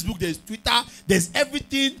 there's Facebook, there's Twitter, there's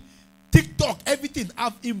everything, TikTok, everything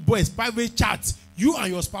have invoice, private chat. You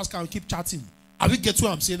and your spouse can keep chatting. Are we get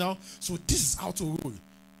what I'm saying now? So this is how to roll.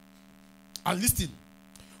 And listen,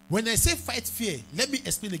 when I say fight fear, let me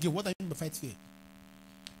explain again what I mean by fight fear.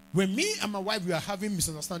 When me and my wife, we are having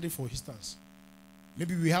misunderstanding, for instance,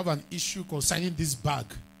 maybe we have an issue concerning this bag.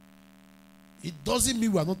 It doesn't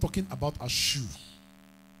mean we are not talking about a shoe.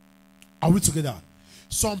 Are we together?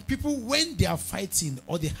 Some people, when they are fighting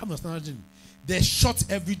or they have misunderstanding, they shut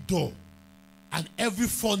every door and every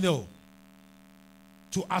funnel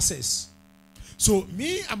to access. So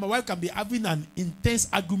me and my wife can be having an intense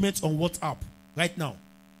argument on WhatsApp right now.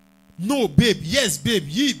 No, babe. Yes, babe.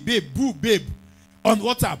 Ye, babe. Boo, babe. On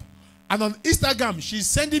WhatsApp. And on Instagram, she's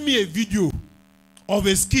sending me a video of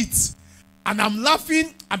a skit. And I'm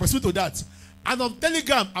laughing and responding to that. And on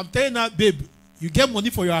Telegram, I'm telling her, babe, you get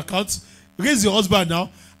money for your account. Raise your husband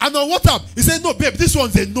now. And on WhatsApp, he said, no, babe, this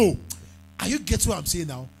one's a no. Are you getting what I'm saying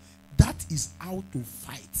now? That is how to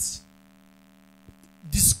fight.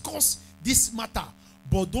 Discuss this matter,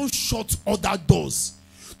 but don't shut other doors.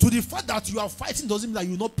 To the fact that you are fighting doesn't mean that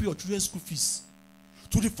you will not pay your children's school fees.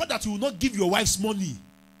 To the fact that you will not give your wife's money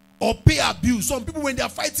or pay her bills. Some people, when they are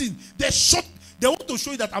fighting, they want to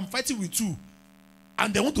show you that I'm fighting with you.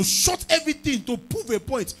 And they want to shut everything to prove a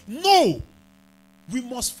point. No! We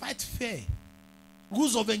must fight fair.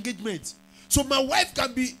 Rules of engagement. So my wife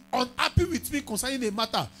can be unhappy with me concerning a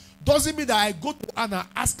matter. Doesn't mean that I go to her and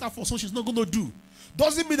ask her for something she's not going to do.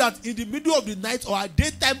 Doesn't mean that in the middle of the night or at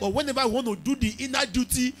daytime or whenever I want to do the inner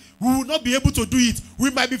duty, we will not be able to do it. We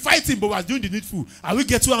might be fighting, but we're doing the needful. Are we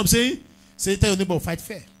getting what I'm saying? Say, tell your neighbor, fight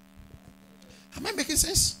fair. Am I making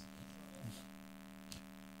sense?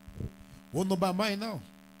 What number am I now?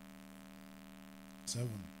 7.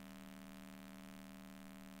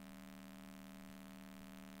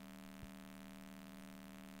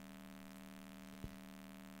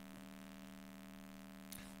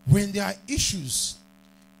 When there are issues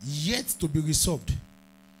yet to be resolved,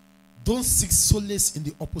 don't seek solace in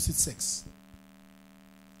the opposite sex.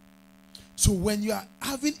 So when you are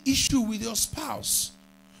having issue with your spouse,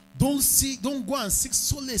 don't go and seek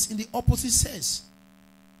solace in the opposite sex.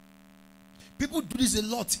 People do this a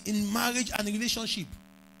lot in marriage and relationship.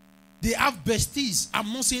 They have besties.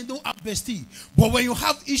 I'm not saying don't have bestie, but when you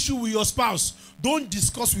have issue with your spouse, don't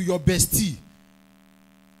discuss with your bestie.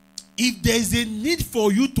 If there is a need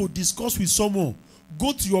for you to discuss with someone,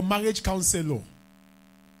 go to your marriage counselor.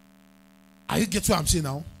 Are you getting what I'm saying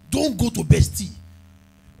now? Don't go to bestie.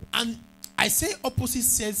 And I say opposite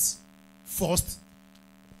sex first.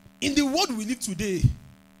 In the world we live today,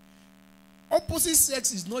 opposite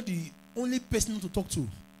sex is not the only person to talk to.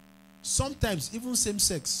 Sometimes even same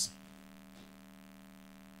sex.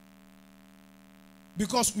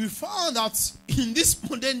 Because we found that in this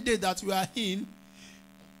modern day that we are in,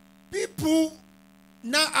 people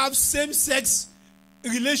now have same-sex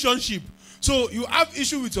relationship. So you have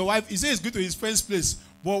issue with your wife. He says he's going to his friend's place.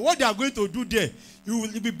 But what they are going to do there, it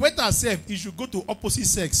will be better safe. You should go to opposite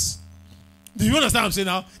sex. Do you understand what I'm saying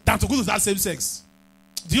now? Than to go to that same sex.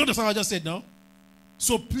 Do you understand what I just said now?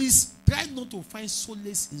 So please, try not to find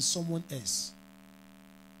solace in someone else.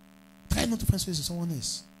 Try not to find solace in someone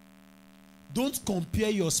else. Don't compare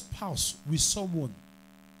your spouse with someone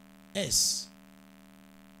else.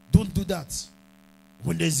 Don't do that.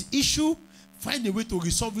 When there's issue, find a way to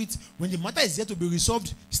resolve it. When the matter is yet to be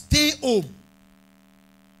resolved, stay home.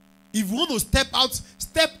 If you want to step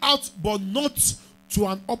out, but not to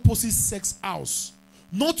an opposite sex house.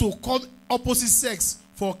 Not to call opposite sex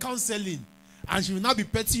for counseling. And she will now be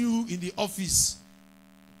petting you in the office.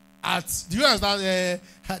 Do you understand?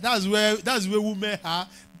 That's where women are.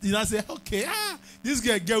 You know, say, okay, this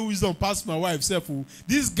guy get wisdom past my wife.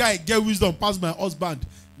 This guy get wisdom past my husband.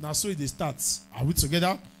 Now, so it starts. Are we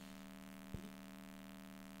together?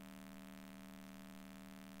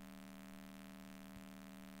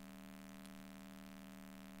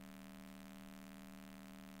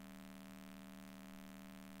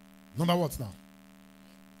 Number what now?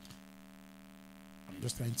 I'm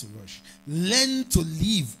just trying to rush. Learn to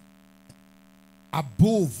live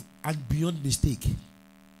above and beyond mistake.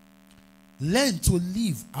 Learn to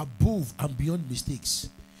live above and beyond mistakes.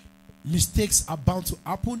 Mistakes are bound to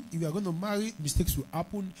happen. If you are going to marry, mistakes will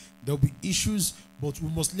happen. There will be issues, but we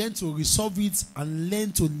must learn to resolve it and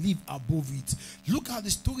learn to live above it. Look at the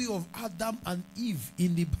story of Adam and Eve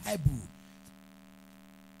in the Bible.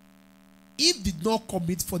 Eve did not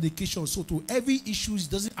commit fornication, so to every issue it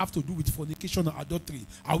doesn't have to do with fornication or adultery.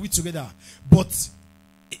 Are we together? But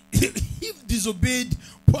Eve disobeyed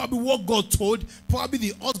probably what God told. Probably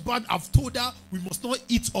the husband have told her, we must not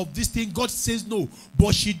eat of this thing. God says no,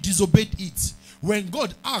 but she disobeyed it. When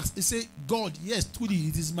God asked, he said, God, yes, truly,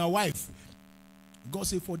 it is my wife. God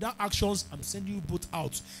said, for that actions, I'm sending you both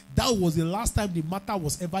out. That was the last time the matter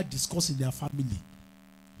was ever discussed in their family.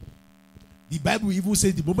 The Bible even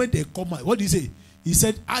says the moment they come out, what did he say? He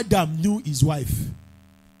said Adam knew his wife.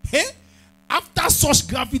 Hey? After such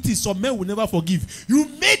gravity, some men will never forgive. You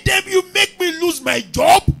made them, you make me lose my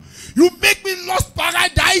job. You make me lose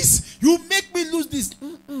paradise. You make me lose this.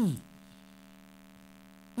 We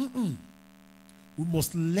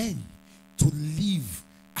must learn to live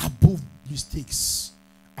above mistakes.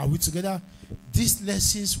 Are we together? These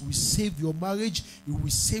lessons will save your marriage. It will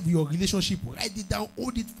save your relationship. Write it down,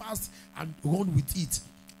 hold it fast, and run with it.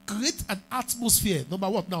 Create an atmosphere. Number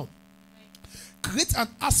what now? Create an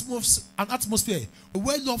atmosphere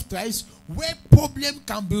where love thrives, where problem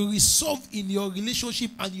can be resolved in your relationship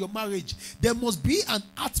and your marriage. There must be an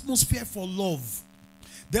atmosphere for love.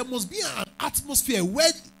 There must be an atmosphere where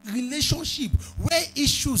relationship, where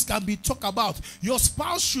issues can be talked about. Your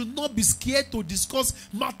spouse should not be scared to discuss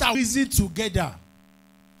matter, reason together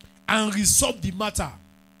and resolve the matter.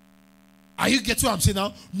 Are you getting what I'm saying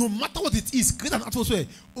now? No matter what it is, create an atmosphere.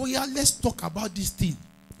 Oh yeah, let's talk about this thing.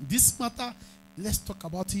 This matter, let's talk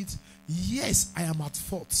about it. Yes, I am at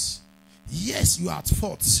fault. Yes, you are at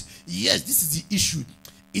fault. Yes, this is the issue.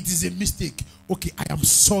 It is a mistake. Okay, I am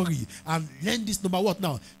sorry. And learn this number what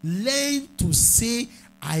now? Learn to say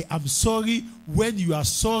I am sorry when you are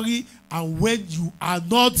sorry and when you are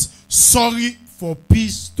not sorry, for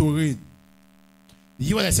peace to reign. You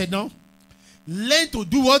hear what I said now? Learn to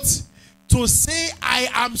do what? To say I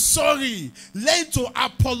am sorry. Learn to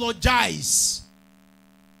apologize.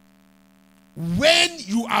 When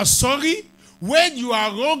you are sorry, when you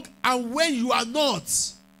are wrong, and when you are not.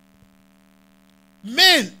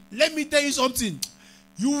 Men, let me tell you something.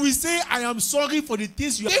 You will say, I am sorry for the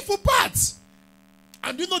things you have for parts.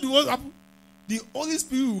 And do you know the what happened? the Holy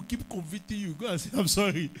Spirit will keep convicting you. Go and say, I'm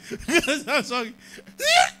sorry. I'm sorry.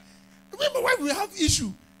 Remember when we have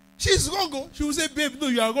issue? She's wrong. Oh. She will say, babe, no,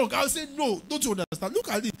 you are wrong. I'll say, no, don't you understand? Look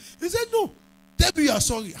at it. He said, no. Tell me you are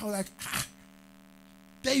sorry. I was like,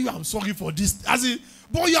 tell you I'm sorry for this. As in,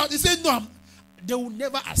 but you are, they say, no, they will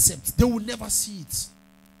never accept. They will never see it.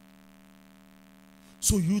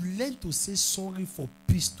 So you learn to say sorry for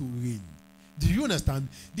peace to reign. Do you understand?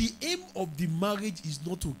 The aim of the marriage is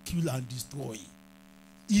not to kill and destroy.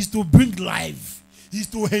 It's to bring life. It's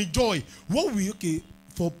to enjoy. What we, okay,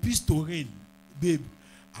 for peace to reign, babe,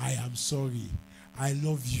 I am sorry. I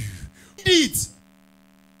love you. End it.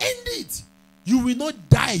 End it. You will not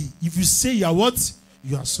die if you say you are what?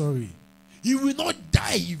 You are sorry. You will not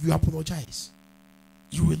die if you apologize.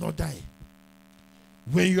 You will not die.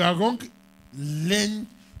 When you are wrong, learn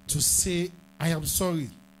to say, I am sorry.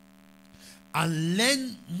 And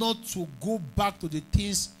learn not to go back to the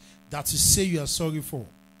things that you say you are sorry for.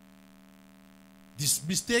 These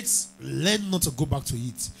mistakes, learn not to go back to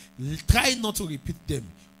it. Try not to repeat them.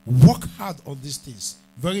 Work hard on these things.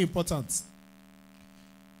 Very important.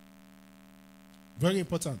 Very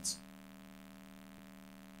important.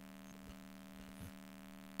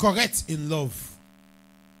 Correct in love.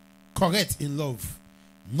 Correct in love.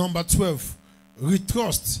 Number 12.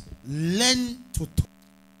 Retrust. Learn to talk.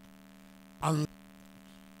 And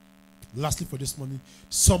lastly for this morning,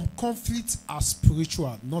 some conflicts are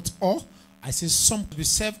spiritual. Not all. I say some. Be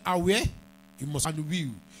self-aware. You must and will.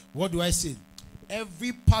 What do I say?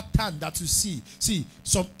 Every pattern that you see,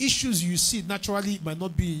 some issues you see naturally might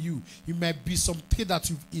not be in you. It might be something that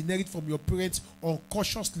you've inherited from your parents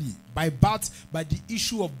unconsciously, by birth, by the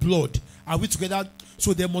issue of blood. Are we together?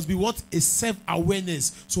 So there must be what? A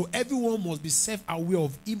self-awareness. So everyone must be self-aware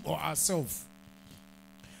of him or herself.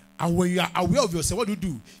 And when you are aware of yourself, what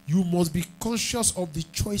do? You must be conscious of the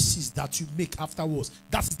choices that you make afterwards.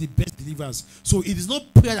 That is the best deliverance. So it is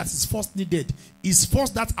not prayer that is first needed. It's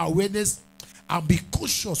first that awareness and be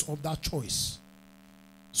conscious of that choice.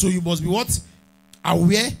 So you must be what?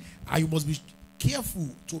 Aware, and you must be careful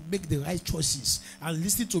to make the right choices. And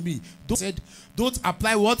listen to me. Don't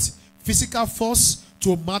apply what? Physical force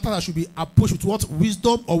to a matter that should be approached with what?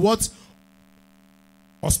 Wisdom or what?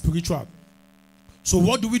 Or spiritual. So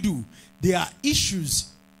what do? There are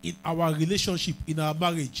issues in our relationship, in our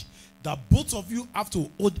marriage, that both of you have to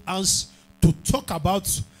hold hands to talk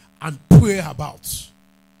about and pray about.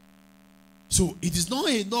 So it is not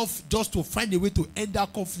enough just to find a way to end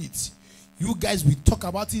that conflict. You guys will talk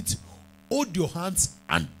about it, hold your hands,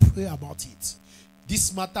 and pray about it.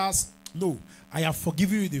 This matters. No, I have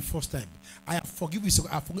forgiven you the first time. I have forgiven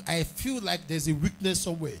you. I feel like there's a weakness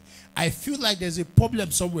somewhere. I feel like there's a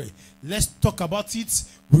problem somewhere. Let's talk about it.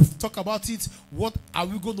 We've talked about it. What are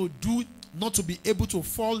we going to do not to be able to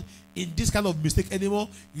fall in this kind of mistake anymore?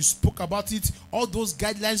 You spoke about it. All those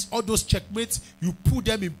guidelines, all those checkmates, you put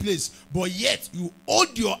them in place. But yet, you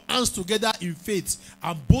hold your hands together in faith.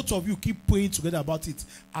 And both of you keep praying together about it.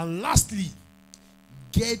 And lastly,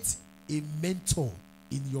 get a mentor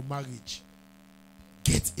in your marriage.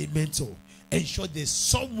 Get a mentor. Ensure there's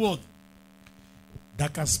someone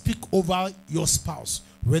that can speak over your spouse,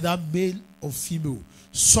 whether male or female.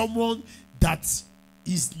 Someone that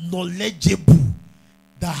is knowledgeable,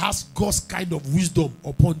 that has God's kind of wisdom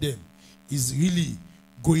upon them, is really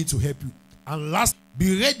going to help you. And last,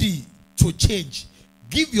 be ready to change.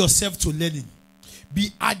 Give yourself to learning. Be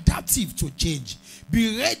adaptive to change.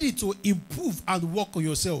 Be ready to improve and work on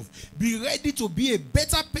yourself. Be ready to be a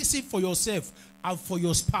better person for yourself and for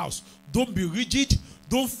your spouse. Don't be rigid.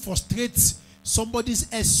 Don't frustrate somebody's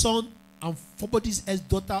son and somebody's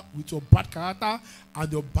daughter with your bad character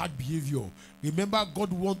and your bad behavior. Remember,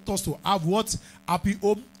 God wants us to have what? Happy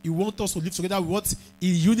home. He wants us to live together with what?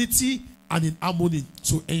 In unity and in harmony.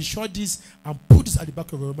 So ensure this and put this at the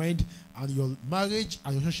back of your mind, and your marriage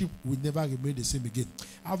and your relationship will never remain the same again.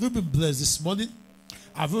 Have you been blessed this morning?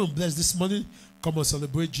 Have you been blessed this morning? Come on,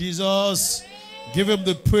 celebrate Jesus. Give him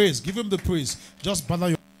the praise. Give him the praise. Just bow down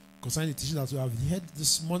your concerning the teaching that we have heard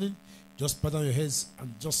this morning. Just bow down your heads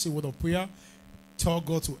and just say a word of prayer. Tell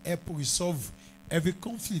God to help resolve every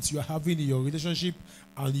conflict you are having in your relationship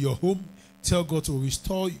and your home. Tell God to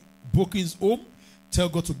restore broken home. Tell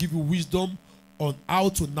God to give you wisdom on how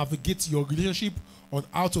to navigate your relationship, on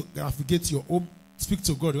how to navigate your home. Speak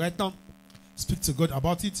to God right now. Speak to God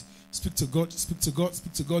about it. Speak to God. Speak to God.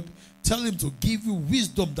 Speak to God. Tell him to give you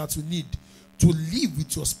wisdom that you need to live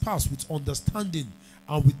with your spouse with understanding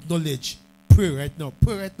and with knowledge. Pray right now.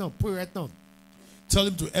 Pray right now. Pray right now. Tell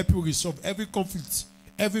him to help you resolve every conflict.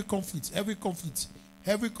 Every conflict. Every conflict.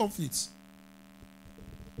 Every conflict.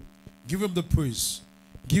 Give him the praise.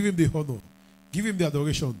 Give him the honor. Give him the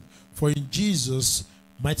adoration. For in Jesus'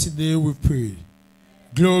 mighty name we pray.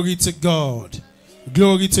 Glory to God.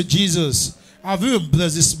 Glory to Jesus. Have you been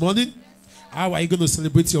blessed this morning? How are you going to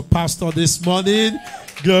celebrate your pastor this morning?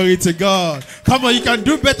 Glory to God. Come on, you can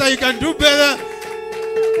do better. You can do better.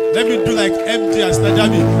 Let me do like MJ and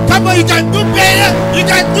Stajami. Come on, you can do better. You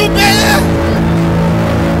can do better.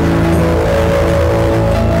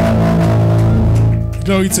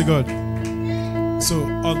 Glory to God. So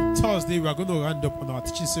on Thursday, we are going to round up on our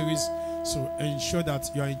teaching series. So ensure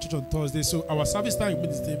that you are in church on Thursday. So our service time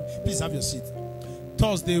remains the same. Please have your seat.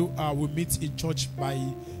 Thursday, we meet in church by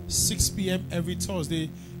 6 p.m. every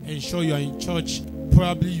Thursday. Ensure you are in church.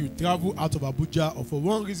 Probably you travel out of Abuja or for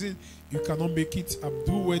one reason you cannot make it.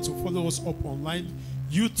 Do well to follow us up online.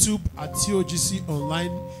 YouTube at TOGC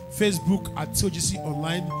Online. Facebook at TOGC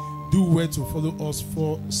Online. Do well to follow us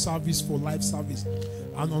for service, for live service.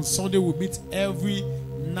 And on Sunday we meet every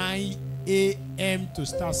 9 a.m. to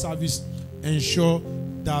start service. Ensure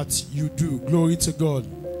that you do. Glory to God.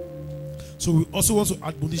 So we also want to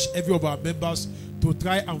admonish every of our members to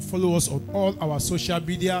try and follow us on all our social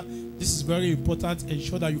media. This is very important.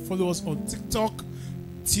 Ensure that you follow us on TikTok,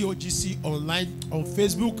 TOGC Online, on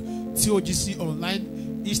Facebook, TOGC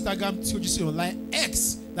Online, Instagram, TOGC Online,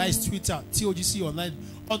 X, that is Twitter, TOGC Online.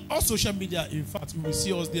 On all social media, in fact, you will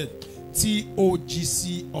see us there,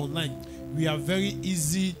 TOGC Online. We are very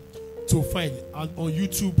easy to find. And on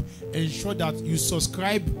YouTube, ensure that you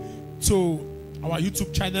subscribe to our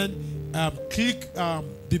YouTube channel. Click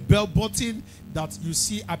the bell button that you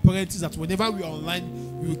see apparently that whenever we are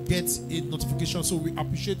online, you get a notification. So we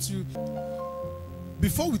appreciate you.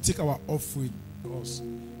 Before we take our offering,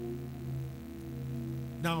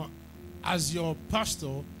 now, as your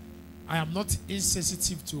pastor, I am not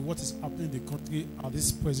insensitive to what is happening in the country at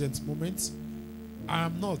this present moment. I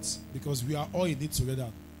am not, because we are all in it together.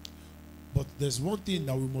 But there's one thing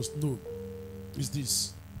that we must know, is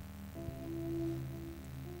this.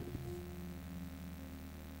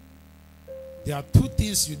 There are two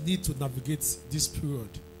things you need to navigate this period.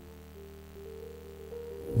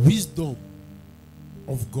 Wisdom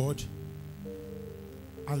of God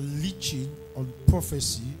and leeching on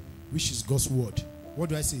prophecy, which is God's word. What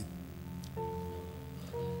do I say?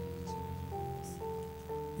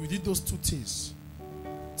 We need those two things.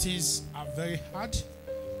 Things are very hard.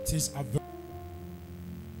 Things are very...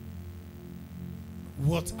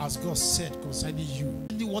 What has God said concerning you?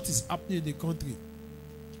 Only what is happening in the country.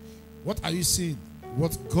 What are you seeing?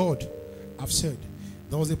 What God have said.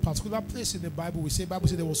 There was a particular place in the Bible. Bible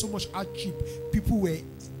said there was so much hardship. People were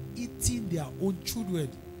eating their own children.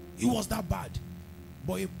 It was that bad.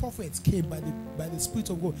 But a prophet came by the Spirit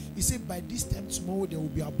of God. He said, by this time tomorrow there will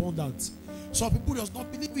be abundance. Some people does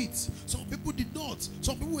not believe it. Some people did not.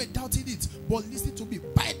 Some people were doubting it. But listen to me.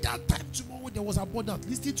 By that time tomorrow there was abundance.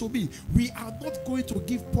 Listen to me. We are not going to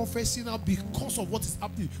give prophecy now because of what is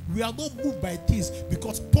happening. We are not moved by things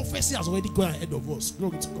because prophecy has already gone ahead of us.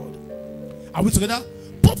 Glory to God. Are we together?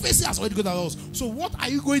 Prophecy has already gone ahead of us. So what are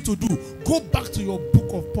you going to do? Go back to your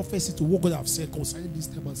book of prophecy to what God has said concerning this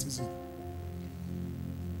time and season.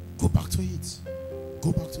 Go back to it.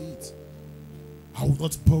 Go back to it. I will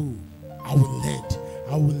not borrow. I will lend.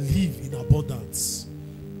 I will live in abundance.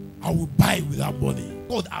 I will buy without money.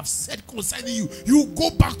 God have said concerning you. You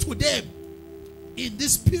go back to them. In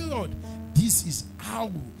this period, this is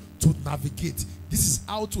how to navigate. This is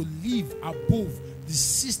how to live above the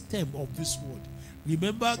system of this world.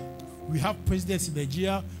 Remember, we have presidents in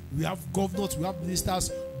Nigeria. We have governors. We have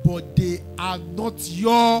ministers. But they are not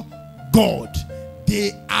your God.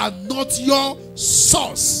 They are not your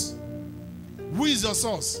source. Who is your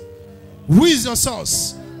source? Who is your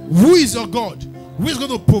source? Who is your God? Who is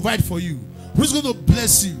going to provide for you? Who is going to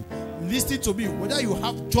bless you? Listen to me. Whether you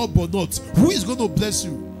have job or not, who is going to bless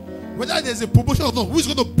you? Whether there's a promotion or not, who is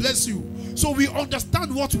going to bless you? So we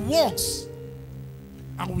understand what works.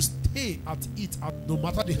 And we stay at it. And no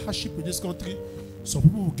matter the hardship in this country, some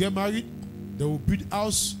people will get married. They will build a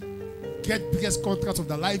house. Get biggest contracts of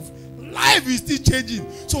their life. Life is still changing.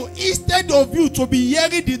 So instead of you to be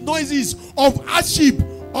hearing the noises of hardship,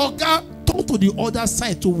 God, turn to the other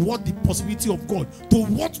side to what the possibility of God, to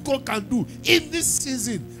what God can do in this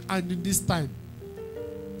season and in this time.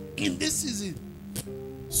 In this season.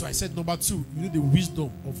 So I said number 2, you need the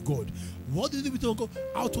wisdom of God. What do you need wisdom of God?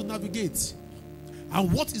 How to navigate.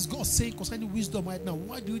 And what is God saying concerning wisdom right now?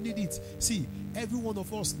 Why do you need it? See, every one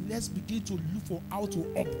of us, let's begin to look for how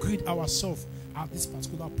to upgrade ourselves at this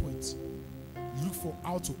particular point. Look for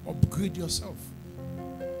how to upgrade yourself.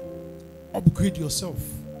 Upgrade yourself.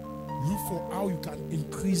 Look for how you can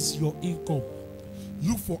increase your income.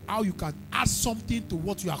 Look for how you can add something to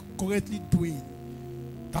what you are currently doing.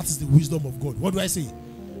 That is the wisdom of God. What do I say?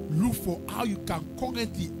 Look for how you can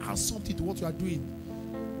currently add something to what you are doing.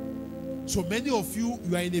 So many of you,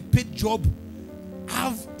 you are in a paid job.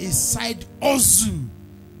 Have a side hustle.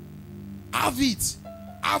 Have it.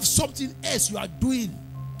 Have something else you are doing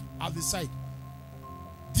at the side.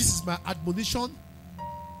 This is my admonition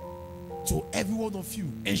to every one of you.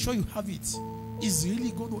 Ensure you have it. It's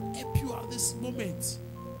really going to help you at this moment.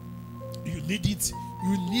 You need it.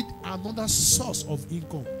 You need another source of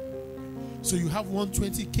income. So you have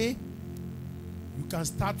 120K. You can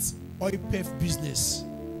start oil perf business.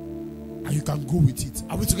 And you can go with it.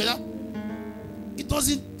 Are we together? It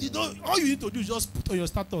doesn't, all you need to do is just put on your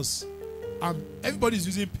status. And everybody's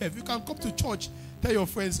using perf. You can come to church, tell your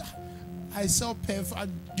friends, I sell perf.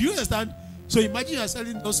 And do you understand? So imagine you are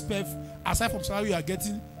selling those perf. Aside from salary you are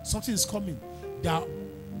getting, something is coming. There are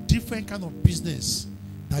different kind of business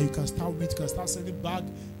that you can start with. You can start selling bag.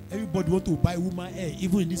 Everybody want to buy woman hair,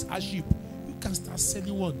 even in this hardship. You can start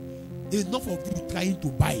selling one. Enough of you trying to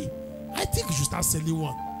buy. I think you should start selling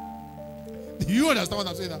one. Do you understand what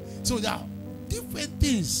I'm saying? So there are different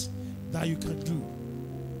things that you can do.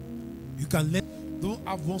 You can don't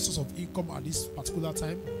have one source of income at this particular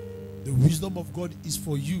time. The wisdom of God is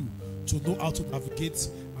for you to know how to navigate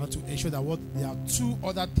and to ensure that there are two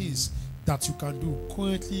other things that you can do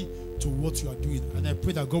currently to what you are doing. And I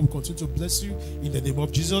pray that God will continue to bless you in the name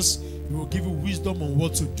of Jesus. He will give you wisdom on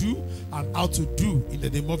what to do and how to do in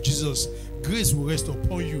the name of Jesus. Grace will rest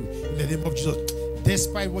upon you in the name of Jesus.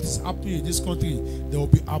 Despite what is happening in this country, there will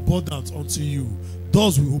be abundance unto you.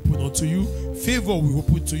 Doors will open unto you. Favor will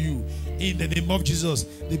open to you in the name of Jesus.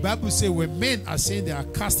 The Bible says when men are saying they are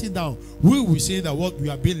casting down, we will say that what we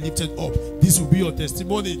are being lifted up. This will be your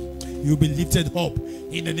testimony. You will be lifted up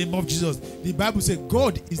in the name of Jesus. The Bible says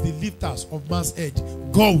God is the lifter of man's head.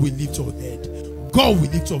 God will lift your head. God will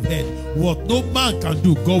lift your head. What no man can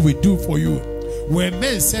do, God will do for you. When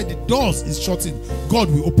men said the doors is shutting, God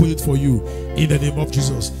will open it for you in the name of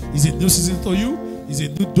Jesus. Is it new season for you? Is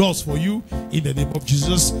it new doors for you in the name of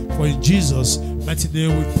Jesus? For in Jesus' mighty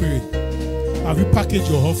name we pray. Have you packaged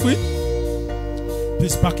your offering?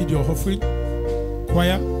 Please package your offering.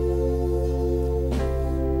 Choir.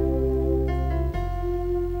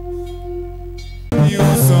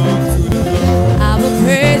 I will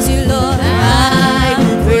praise you, Lord. I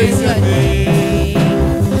will praise your name.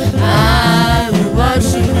 I will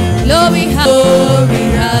worship you. Glory, glory,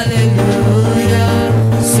 hallelujah.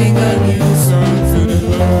 Sing a new song to the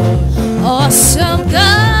Lord. Awesome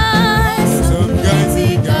God.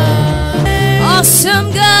 Awesome God. Awesome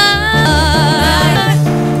God.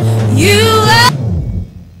 You are.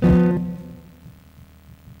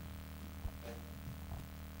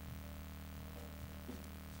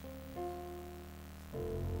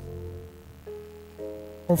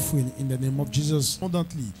 Offering in the name of Jesus,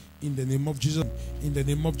 abundantly in the name of Jesus, in the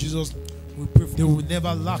name of Jesus. We pray they will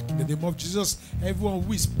never lack in the name of Jesus. Everyone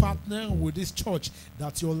who is partnering with this church,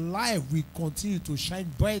 that your life will continue to shine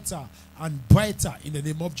brighter and brighter in the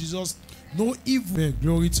name of Jesus. No evil.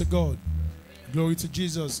 Glory to God. Glory to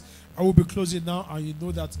Jesus. I will be closing now, and you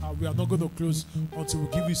know that we are not going to close until we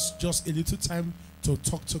give you just a little time to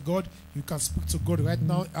talk to God. You can speak to God right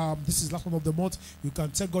now. This is last month of the month. You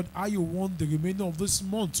can tell God how you want the remainder of this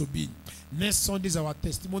month to be. Next Sunday is our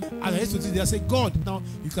testimony. And I used to say, say, God, now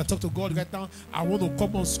you can talk to God right now. I want to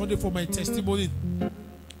come on Sunday for my testimony.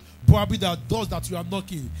 Probably there are doors that you are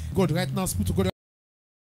knocking. God, right now, speak to God.